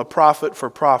call him a prophet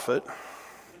for profit,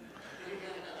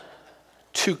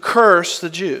 to curse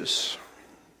the Jews.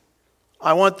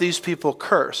 I want these people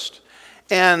cursed.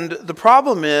 And the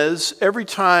problem is, every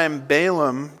time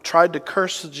Balaam tried to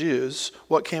curse the Jews,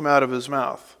 what came out of his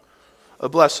mouth? A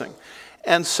blessing.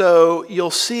 And so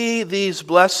you'll see these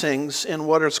blessings in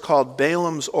what is called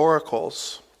Balaam's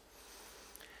oracles.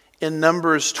 In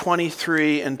Numbers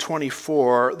 23 and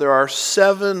 24, there are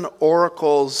 7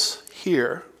 oracles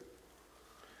here.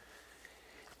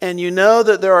 And you know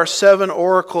that there are 7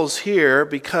 oracles here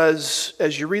because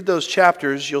as you read those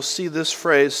chapters, you'll see this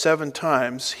phrase 7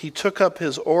 times. He took up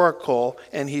his oracle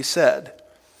and he said.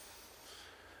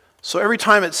 So every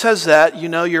time it says that, you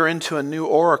know you're into a new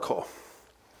oracle.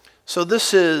 So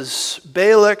this is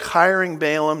Balak hiring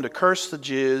Balaam to curse the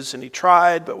Jews, and he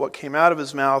tried, but what came out of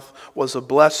his mouth was a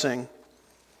blessing.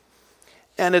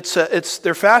 And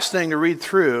they're fascinating to read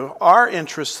through. Our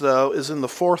interest, though, is in the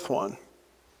 4th one.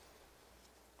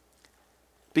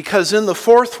 Because in the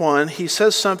 4th one, he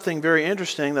says something very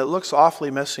interesting that looks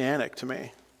awfully messianic to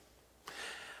me.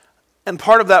 And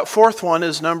part of that 4th one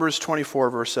is Numbers 24,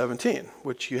 verse 17,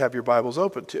 which you have your Bibles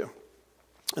open to.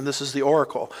 And this is the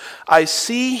oracle. I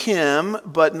see him,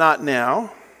 but not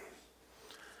now.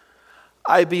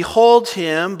 I behold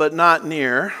him, but not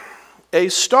near. A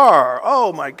star.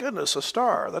 Oh my goodness, a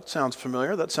star. That sounds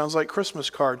familiar. That sounds like Christmas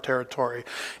card territory.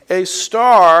 A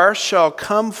star shall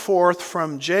come forth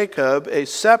from Jacob. A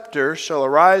scepter shall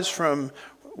arise from,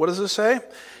 what does it say?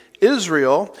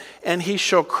 Israel, and he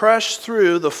shall crush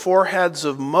through the foreheads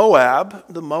of Moab.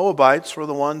 The Moabites were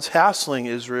the ones hassling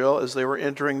Israel as they were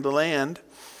entering the land,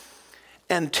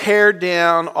 and tear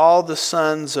down all the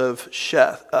sons of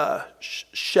Sheth.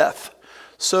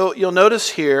 So you'll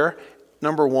notice here,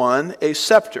 number one, a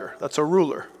scepter. That's a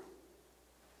ruler.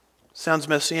 Sounds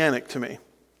messianic to me.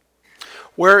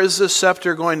 Where is this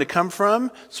scepter going to come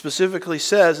from? Specifically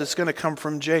says it's going to come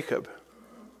from Jacob.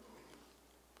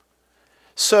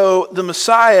 So the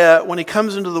Messiah, when he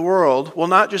comes into the world, will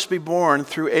not just be born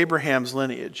through Abraham's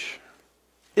lineage.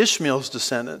 Ishmael's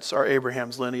descendants are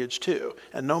Abraham's lineage too,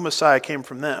 and no Messiah came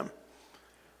from them.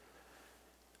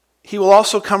 He will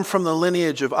also come from the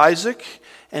lineage of Isaac,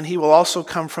 and he will also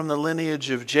come from the lineage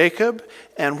of Jacob.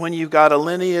 And when you've got a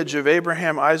lineage of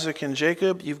Abraham, Isaac, and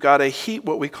Jacob, you've got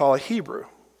what we call a Hebrew,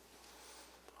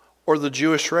 or the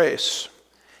Jewish race.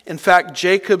 In fact,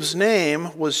 Jacob's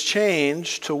name was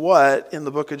changed to what in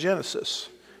the book of Genesis?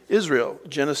 Israel.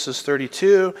 Genesis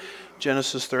 32,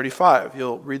 Genesis 35.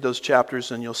 You'll read those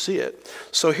chapters and you'll see it.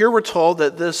 So here we're told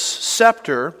that this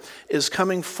scepter is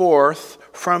coming forth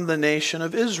from the nation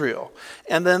of Israel.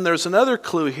 And then there's another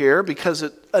clue here because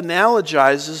it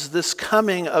analogizes this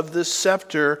coming of this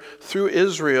scepter through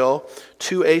Israel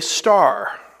to a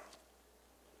star.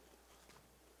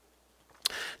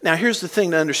 Now here's the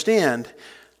thing to understand.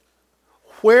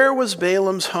 Where was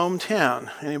Balaam's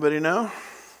hometown? Anybody know?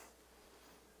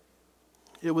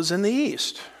 It was in the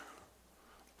east.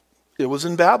 It was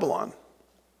in Babylon.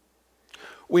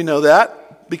 We know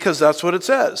that because that's what it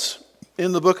says.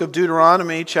 In the book of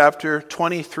Deuteronomy, chapter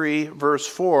 23, verse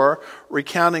 4,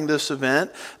 recounting this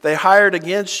event, they hired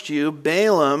against you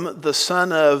Balaam, the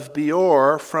son of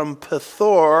Beor, from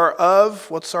Pethor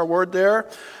of, what's our word there?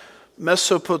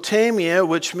 Mesopotamia,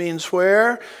 which means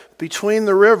where? Between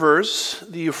the rivers,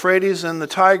 the Euphrates and the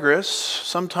Tigris,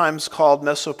 sometimes called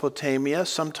Mesopotamia,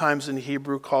 sometimes in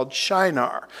Hebrew called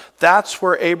Shinar. That's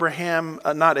where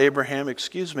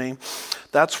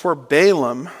that's where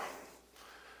Balaam,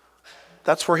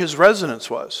 that's where his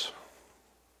residence was.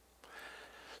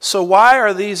 So why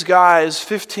are these guys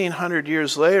 1,500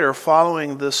 years later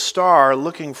following this star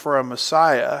looking for a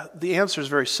Messiah? The answer is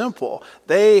very simple.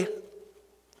 They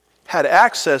had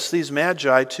access, these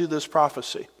magi, to this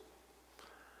prophecy.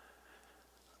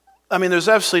 I mean, there's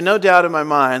absolutely no doubt in my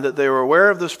mind that they were aware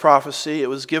of this prophecy. It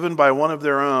was given by one of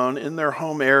their own in their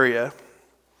home area.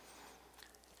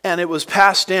 And it was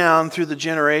passed down through the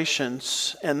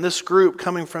generations. And this group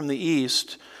coming from the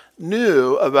east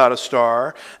knew about a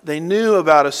star. They knew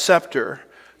about a scepter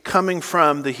coming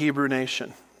from the Hebrew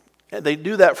nation. And they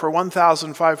do that for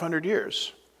 1,500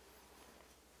 years.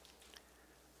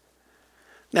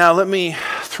 Now, let me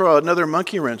throw another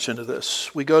monkey wrench into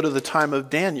this. We go to the time of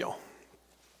Daniel.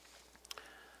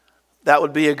 That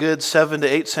would be a good 7 to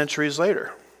 8 centuries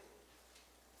later.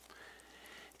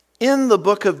 In the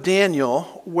book of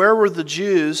Daniel, where were the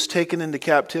Jews taken into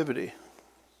captivity?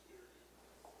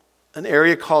 An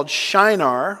area called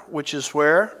Shinar, which is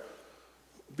where?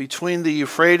 Between the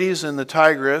Euphrates and the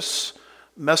Tigris,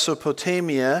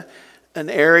 Mesopotamia, an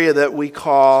area that we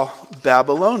call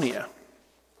Babylonia.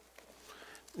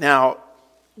 Now,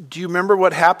 do you remember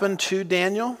what happened to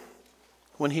Daniel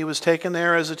when he was taken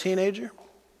there as a teenager?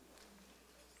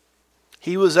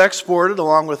 He was exported,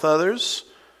 along with others,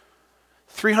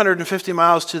 350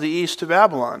 miles to the east to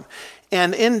Babylon.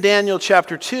 And in Daniel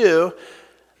chapter 2,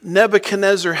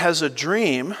 Nebuchadnezzar has a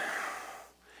dream,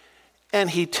 and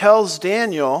he tells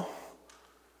Daniel,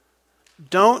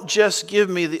 don't just give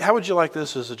me how would you like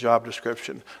this as a job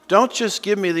description? Don't just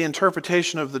give me the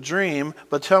interpretation of the dream,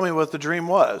 but tell me what the dream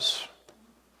was.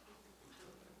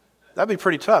 That'd be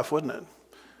pretty tough, wouldn't it?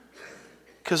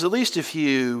 Because at least if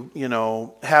you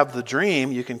have the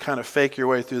dream, you can kind of fake your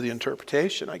way through the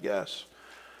interpretation, I guess.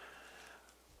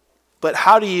 But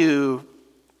how do you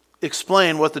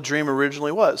explain what the dream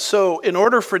originally was? So in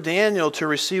order for Daniel to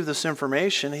receive this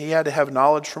information, he had to have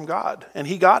knowledge from God. And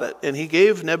he got it. And he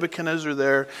gave Nebuchadnezzar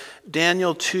there,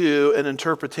 Daniel 2, an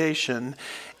interpretation.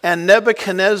 And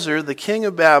Nebuchadnezzar, the king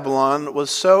of Babylon,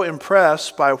 was so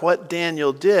impressed by what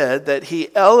Daniel did that he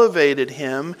elevated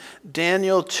him,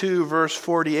 Daniel 2, verse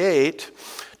 48,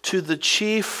 to the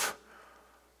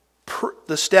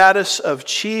status of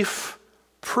chief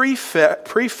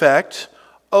prefect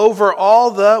over all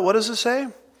the, what does it say?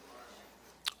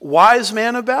 Wise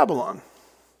man of Babylon.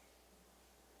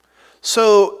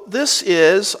 So this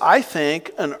is, I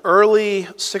think, an early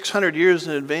 600 years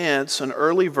in advance, an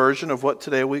early version of what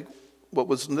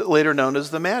was later known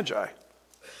as the Magi.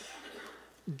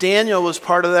 Daniel was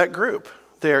part of that group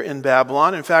there in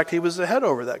Babylon. In fact, he was the head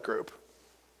over that group.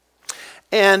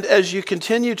 And as you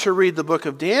continue to read the book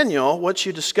of Daniel, what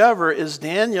you discover is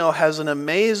Daniel has an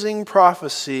amazing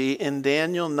prophecy in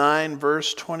Daniel 9,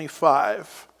 verse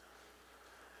 25,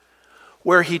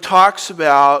 where he talks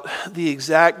about the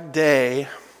exact day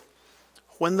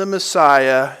when the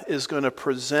Messiah is going to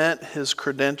present his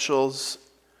credentials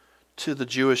to the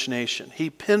Jewish nation. He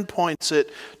pinpoints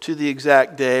it to the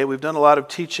exact day. We've done a lot of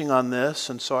teaching on this,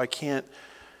 and so I can't,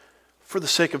 for the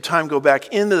sake of time, go back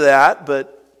into that,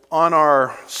 but on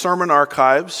our sermon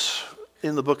archives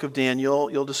in the book of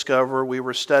Daniel, you'll discover we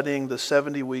were studying the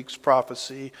 70 weeks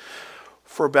prophecy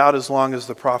for about as long as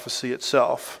the prophecy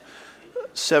itself.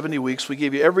 70 weeks. We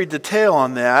gave you every detail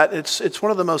on that. It's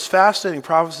one of the most fascinating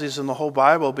prophecies in the whole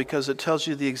Bible because it tells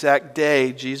you the exact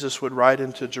day Jesus would ride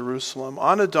into Jerusalem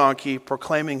on a donkey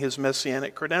proclaiming his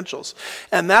messianic credentials.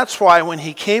 And that's why when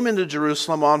he came into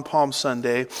Jerusalem on Palm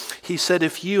Sunday, he said,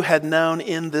 "If you had known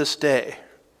in this day."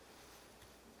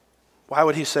 Why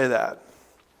would he say that?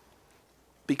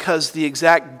 Because the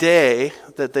exact day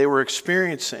that they were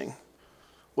experiencing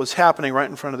was happening right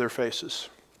in front of their faces.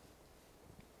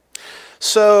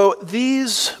 So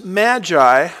these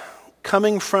magi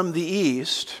coming from the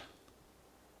east,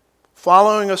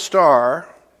 following a star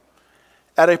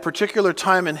at a particular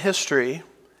time in history,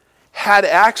 had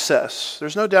access,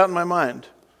 there's no doubt in my mind,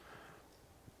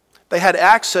 they had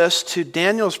access to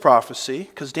Daniel's prophecy,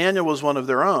 because Daniel was one of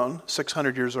their own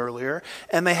 600 years earlier,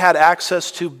 and they had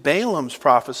access to Balaam's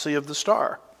prophecy of the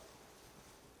star,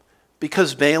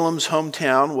 because Balaam's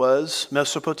hometown was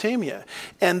Mesopotamia.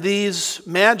 And these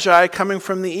magi coming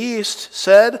from the east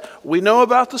said, we know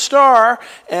about the star,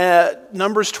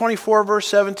 Numbers 24, verse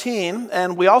 17,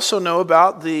 and we also know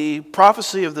about the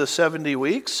prophecy of the 70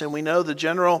 weeks, and we know the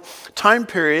general time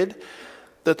period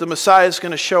that the Messiah is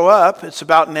going to show up. It's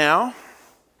about now.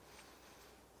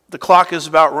 The clock is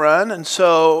about run. And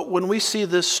so when we see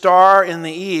this star in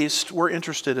the east, we're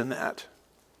interested in that.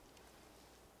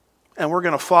 And we're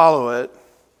going to follow it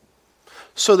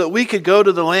so that we could go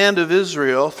to the land of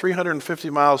Israel, 350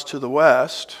 miles to the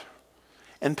west,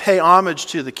 and pay homage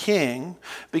to the king,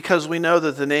 because we know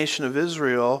that the nation of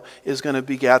Israel is going to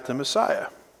beget the Messiah.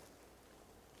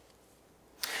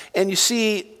 And you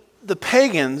see, the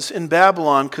pagans in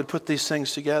Babylon could put these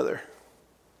things together.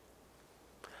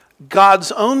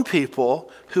 God's own people,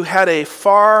 who had a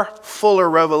far fuller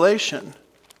revelation,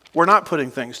 were not putting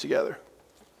things together.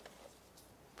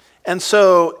 And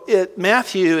so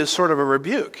Matthew is sort of a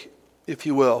rebuke, if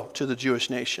you will, to the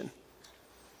Jewish nation.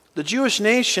 The Jewish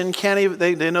nation can't even,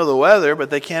 they know the weather,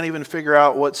 but they can't even figure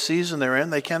out what season they're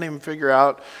in. They can't even figure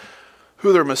out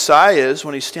who their Messiah is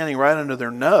when he's standing right under their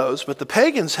nose. But the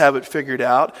pagans have it figured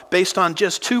out based on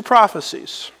just 2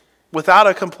 prophecies without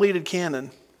a completed canon.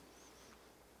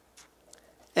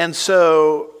 And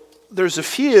so there's a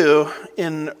few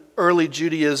in early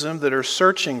Judaism that are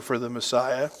searching for the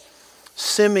Messiah.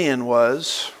 Simeon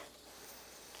was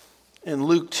in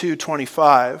Luke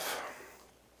 2:25.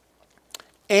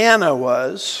 Anna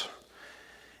was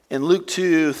in Luke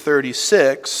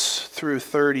 2:36 through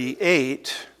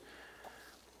 38.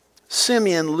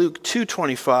 Simeon, Luke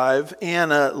 2:25,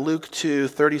 Anna, Luke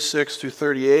 2:36 through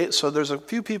 38. So there's a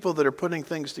few people that are putting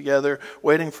things together,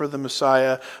 waiting for the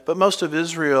Messiah, but most of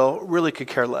Israel really could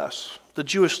care less. The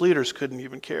Jewish leaders couldn't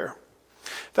even care.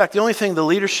 In fact, the only thing the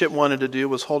leadership wanted to do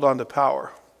was hold on to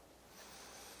power.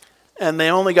 And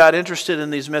they only got interested in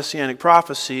these messianic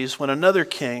prophecies when another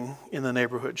king in the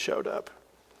neighborhood showed up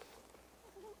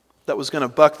that was going to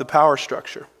buck the power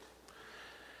structure.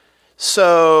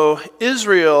 So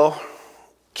Israel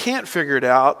can't figure it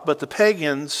out, but the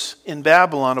pagans in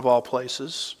Babylon, of all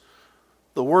places,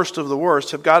 the worst of the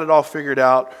worst, have got it all figured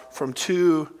out from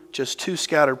just two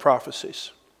scattered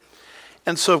prophecies.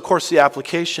 And so, of course, the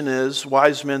application is,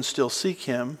 wise men still seek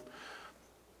him.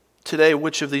 Today,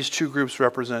 which of these 2 groups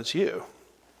represents you?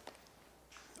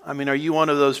 I mean, are you one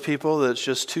of those people that's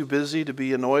just too busy to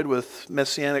be annoyed with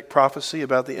messianic prophecy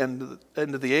about the end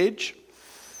of the age?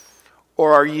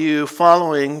 Or are you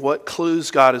following what clues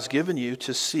God has given you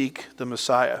to seek the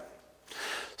Messiah?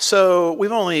 So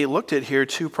we've only looked at here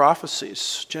 2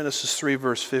 prophecies. Genesis 3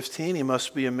 verse 15, he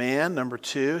must be a man. Number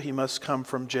 2, he must come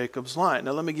from Jacob's line.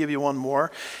 Now let me give you one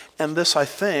more. And this, I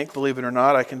think, believe it or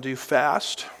not, I can do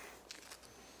fast.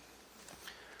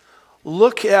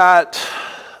 Look at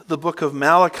the book of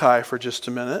Malachi for just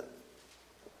a minute.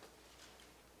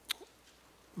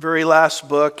 Very last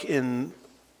book in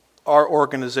our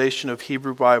organization of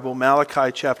Hebrew Bible,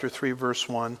 Malachi chapter 3 verse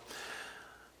 1.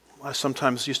 I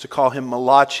sometimes used to call him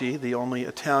Malachi, the only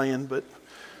Italian, but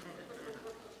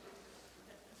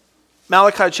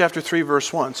Malachi chapter 3,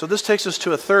 verse 1. So this takes us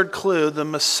to a third clue. The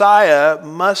Messiah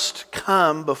must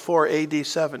come before AD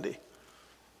 70.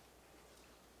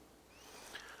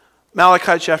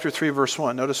 Malachi chapter 3, verse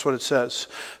 1. Notice what it says.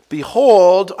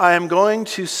 Behold, I am going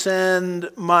to send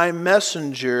my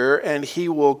messenger, and he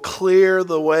will clear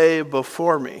the way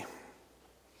before me.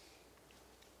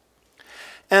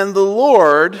 And the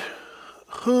Lord,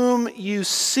 whom you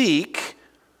seek,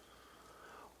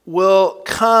 will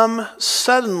come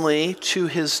suddenly to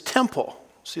his temple.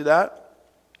 See that?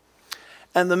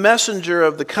 And the messenger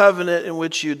of the covenant in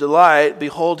which you delight,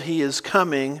 behold, he is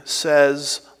coming,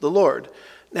 says the Lord.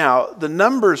 Now, the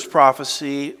Numbers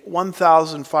prophecy,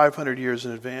 1,500 years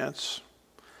in advance.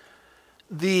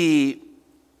 The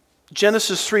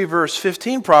Genesis 3 verse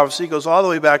 15 prophecy goes all the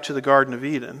way back to the Garden of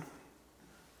Eden.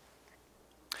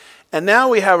 And now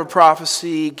we have a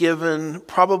prophecy given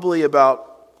probably about,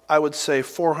 I would say,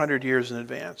 400 years in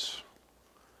advance.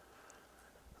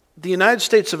 The United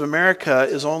States of America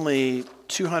is only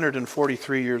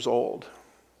 243 years old.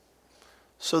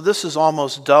 So this is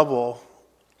almost double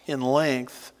in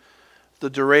length the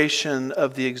duration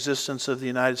of the existence of the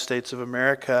United States of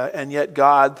America. And yet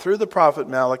God, through the prophet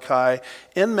Malachi,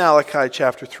 in Malachi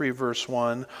chapter 3, verse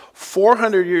 1,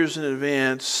 400 years in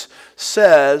advance,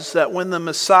 says that when the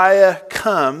Messiah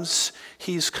comes,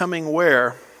 he's coming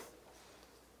where?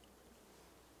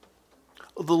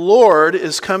 The Lord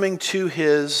is coming to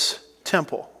his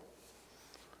temple.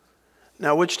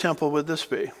 Now, which temple would this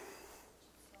be?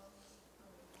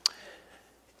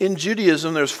 In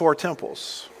Judaism, there's 4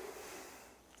 temples.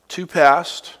 2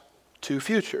 past, 2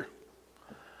 future.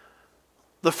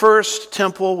 The first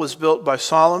temple was built by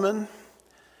Solomon.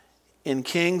 In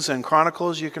Kings and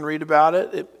Chronicles, you can read about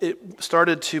it. It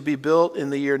started to be built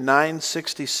in the year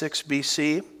 966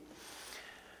 BC.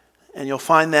 And you'll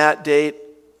find that date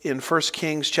in 1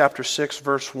 Kings chapter 6,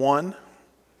 verse 1.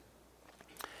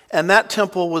 And that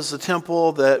temple was the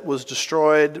temple that was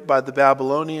destroyed by the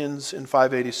Babylonians in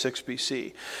 586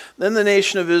 BC. Then the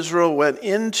nation of Israel went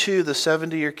into the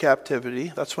 70-year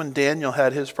captivity. That's when Daniel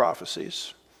had his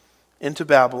prophecies, into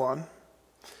Babylon.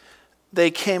 They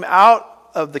came out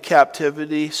of the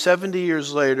captivity 70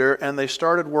 years later, and they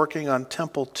started working on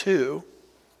Temple 2,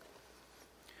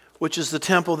 which is the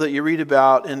temple that you read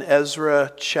about in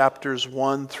Ezra chapters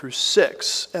 1 through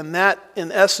 6. And that,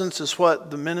 in essence, is what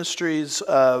the ministries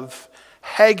of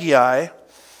Haggai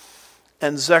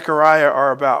and Zechariah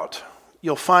are about.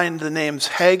 You'll find the names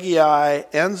Haggai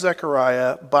and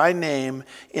Zechariah by name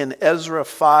in Ezra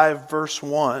 5, verse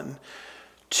 1,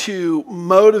 to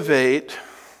motivate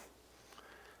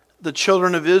the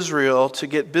children of Israel to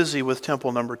get busy with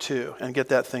temple number 2 and get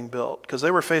that thing built. Because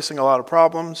they were facing a lot of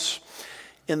problems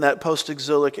in that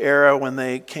post-exilic era when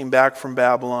they came back from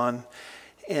Babylon.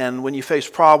 And when you face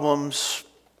problems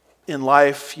in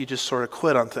life, you just sort of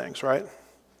quit on things, right?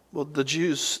 Well, the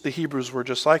Jews, the Hebrews, were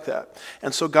just like that.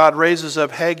 And so God raises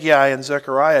up Haggai and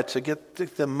Zechariah to get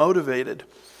them motivated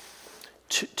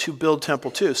to build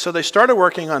Temple 2. So they started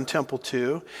working on Temple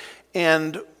 2,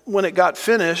 and when it got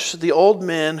finished, the old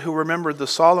men who remembered the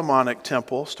Solomonic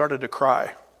temple started to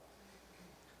cry,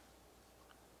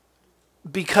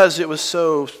 because it was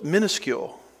so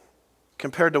minuscule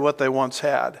compared to what they once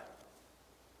had.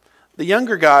 The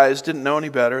younger guys didn't know any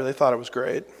better. They thought it was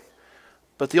great.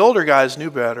 But the older guys knew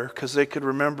better because they could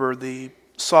remember the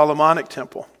Solomonic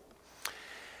temple.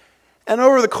 And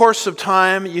over the course of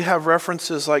time, you have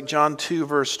references like John 2,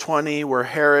 verse 20, where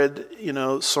Herod,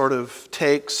 sort of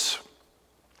takes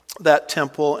that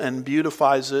temple and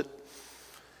beautifies it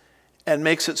and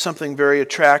makes it something very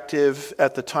attractive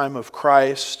at the time of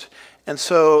Christ. And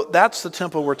so that's the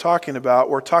temple we're talking about.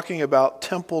 We're talking about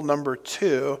temple number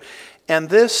 2. And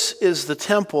this is the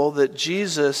temple that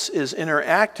Jesus is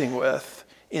interacting with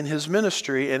in his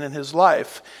ministry and in his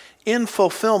life in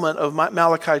fulfillment of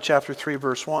Malachi chapter 3,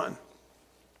 verse 1.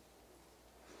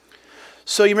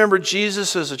 So you remember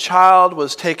Jesus as a child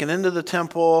was taken into the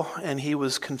temple, and he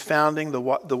was confounding the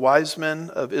wise men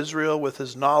of Israel with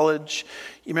his knowledge.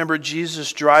 You remember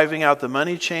Jesus driving out the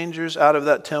money changers out of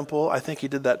that temple. I think he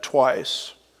did that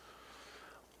twice.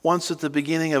 Once at the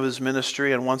beginning of his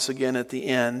ministry and once again at the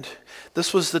end.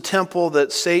 This was the temple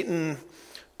that Satan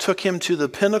took him to the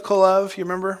pinnacle of, you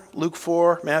remember? Luke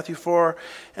 4, Matthew 4,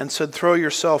 and said, throw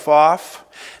yourself off.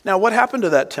 Now, what happened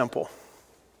to that temple?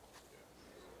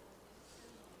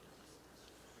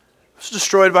 It was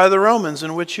destroyed by the Romans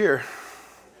in which year?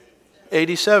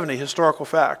 AD 70, historical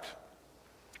fact.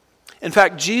 In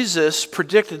fact, Jesus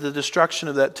predicted the destruction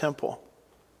of that temple.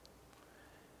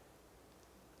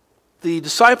 The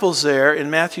disciples there in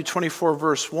Matthew 24,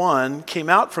 verse 1, came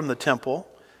out from the temple,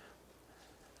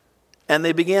 And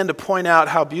they began to point out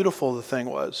how beautiful the thing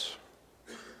was,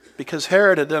 because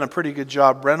Herod had done a pretty good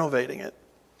job renovating it.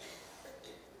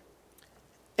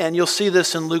 And you'll see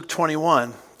this in Luke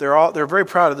 21. They're very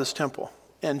proud of this temple.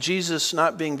 And Jesus,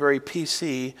 not being very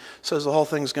PC, says the whole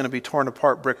thing's going to be torn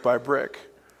apart brick by brick,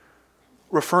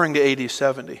 referring to AD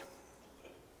 70.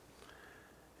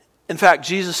 In fact,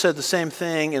 Jesus said the same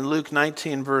thing in Luke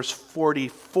 19, verse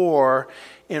 44,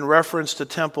 in reference to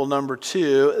temple number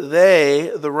 2.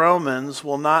 They, the Romans,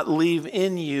 will not leave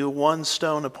in you one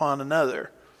stone upon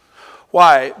another.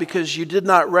 Why? Because you did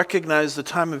not recognize the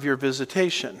time of your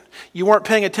visitation. You weren't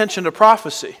paying attention to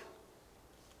prophecy.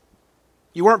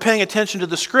 You weren't paying attention to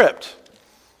the script.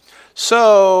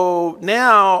 So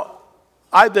now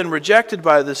I've been rejected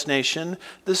by this nation.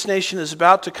 This nation is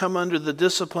about to come under the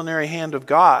disciplinary hand of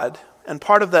God. And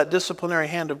part of that disciplinary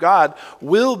hand of God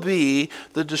will be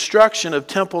the destruction of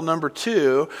temple number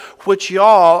 2, which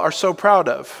y'all are so proud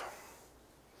of.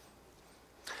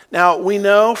 Now, we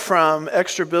know from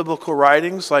extra-biblical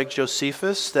writings like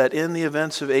Josephus that in the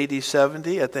events of AD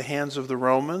 70 at the hands of the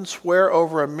Romans, where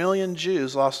over 1 million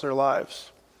Jews lost their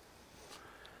lives.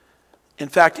 In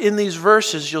fact, in these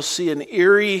verses, you'll see an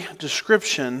eerie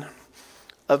description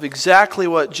of exactly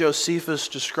what Josephus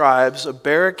describes, a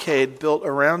barricade built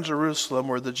around Jerusalem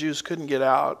where the Jews couldn't get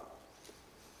out.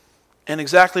 And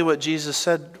exactly what Jesus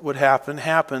said would happen,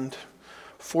 happened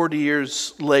 40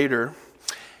 years later.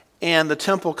 And the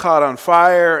temple caught on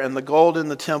fire, and the gold in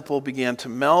the temple began to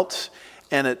melt,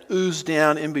 and it oozed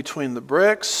down in between the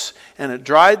bricks, and it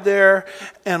dried there.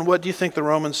 And what do you think the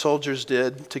Roman soldiers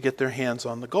did to get their hands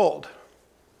on the gold?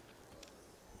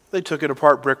 They took it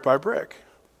apart brick by brick.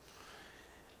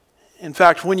 In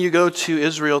fact, when you go to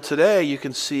Israel today, you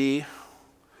can see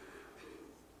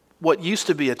what used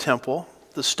to be a temple,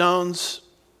 the stones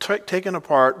taken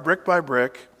apart brick by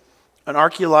brick, an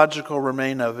archaeological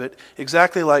remain of it,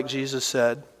 exactly like Jesus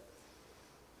said.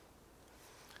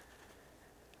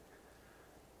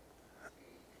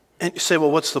 And you say, well,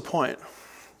 what's the point?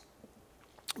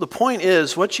 The point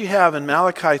is, what you have in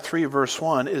Malachi 3, verse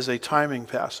 1 is a timing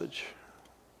passage.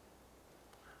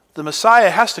 The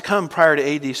Messiah has to come prior to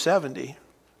AD 70,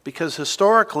 because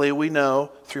historically we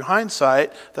know, through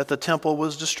hindsight, that the temple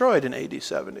was destroyed in AD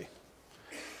 70.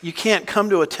 You can't come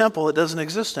to a temple that doesn't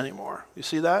exist anymore. You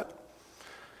see that?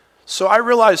 So I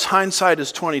realize hindsight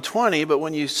is 20/20, but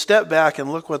when you step back and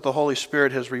look what the Holy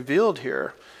Spirit has revealed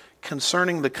here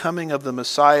concerning the coming of the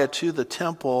Messiah to the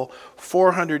temple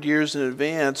 400 years in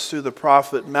advance through the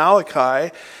prophet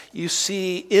Malachi, you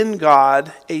see in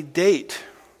God a date,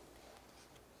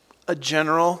 a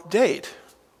general date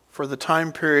for the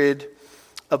time period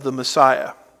of the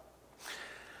Messiah.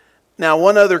 Now,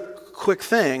 one other quick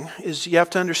thing is you have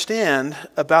to understand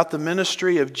about the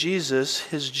ministry of Jesus,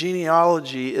 his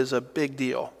genealogy is a big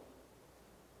deal.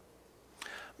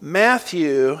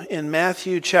 Matthew, in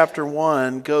Matthew chapter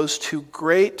 1, goes to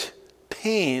great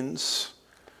pains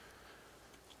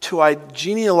to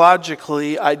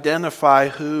genealogically identify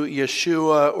who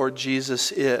Yeshua or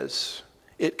Jesus is.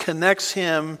 It connects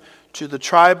him to the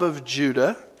tribe of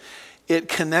Judah. It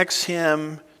connects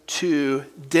him to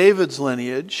David's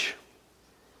lineage.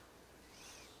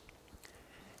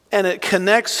 And it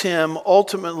connects him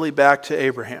ultimately back to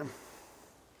Abraham.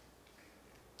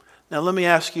 Now let me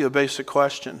ask you a basic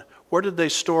question. Where did they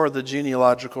store the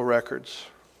genealogical records?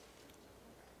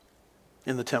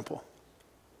 In the temple.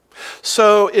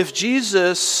 So if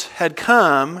Jesus had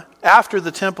come after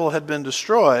the temple had been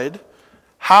destroyed,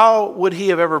 how would he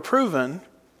have ever proven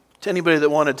to anybody that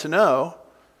wanted to know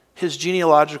his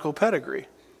genealogical pedigree?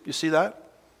 You see that?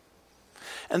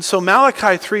 And so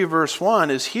Malachi 3 verse 1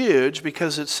 is huge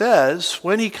because it says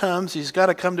when he comes, he's got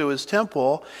to come to his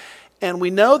temple. And we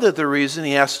know that the reason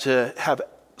he has to have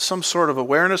some sort of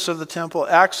awareness of the temple,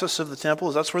 access of the temple,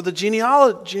 is that's where the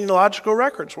genealogical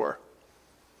records were.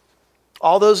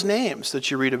 All those names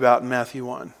that you read about in Matthew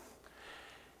 1.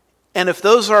 And if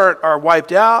those are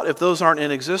wiped out, if those aren't in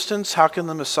existence, how can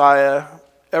the Messiah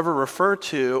ever refer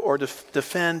to or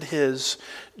defend his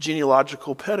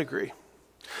genealogical pedigree?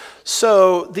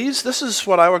 So this is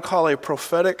what I would call a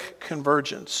prophetic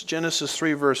convergence. Genesis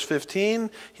 3 verse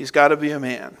 15, he's got to be a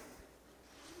man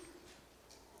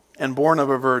and born of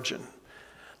a virgin.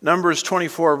 Numbers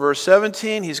 24 verse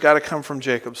 17, he's got to come from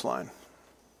Jacob's line.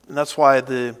 And that's why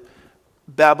the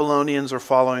Babylonians are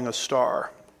following a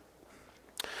star.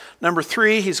 Number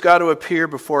 3, he's got to appear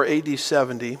before AD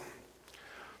 70.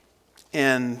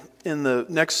 And in the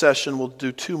next session, we'll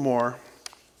do 2 more.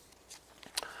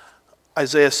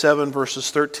 Isaiah 7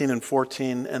 verses 13 and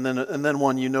 14, and then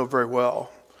one you know very well,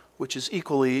 which is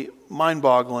equally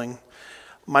mind-boggling.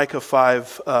 Micah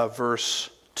 5 verse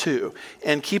 2.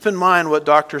 And keep in mind what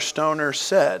Dr. Stoner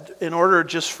said. In order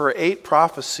just for 8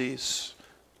 prophecies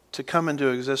to come into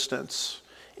existence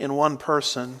in one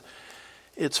person,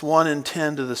 it's 1 in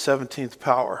 10 to the 17th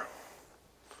power.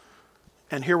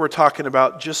 And here we're talking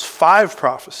about just 5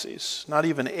 prophecies, not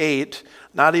even 8,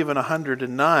 not even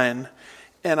 109.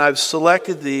 And I've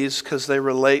selected these because they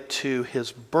relate to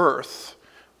his birth,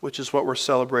 which is what we're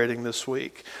celebrating this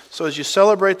week. So as you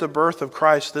celebrate the birth of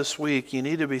Christ this week, you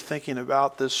need to be thinking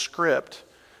about this script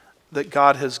that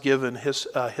God has given his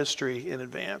history in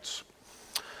advance.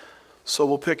 So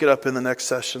we'll pick it up in the next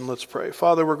session. Let's pray.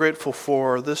 Father, we're grateful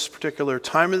for this particular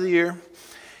time of the year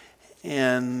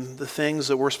and the things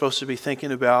that we're supposed to be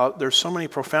thinking about. There's so many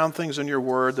profound things in your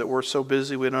word that we're so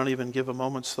busy we don't even give a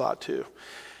moment's thought to.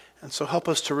 And so help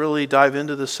us to really dive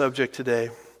into this subject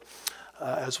today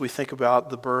as we think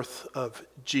about the birth of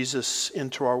Jesus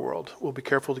into our world. We'll be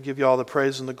careful to give you all the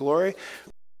praise and the glory.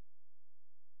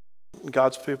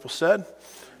 God's people said,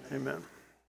 amen.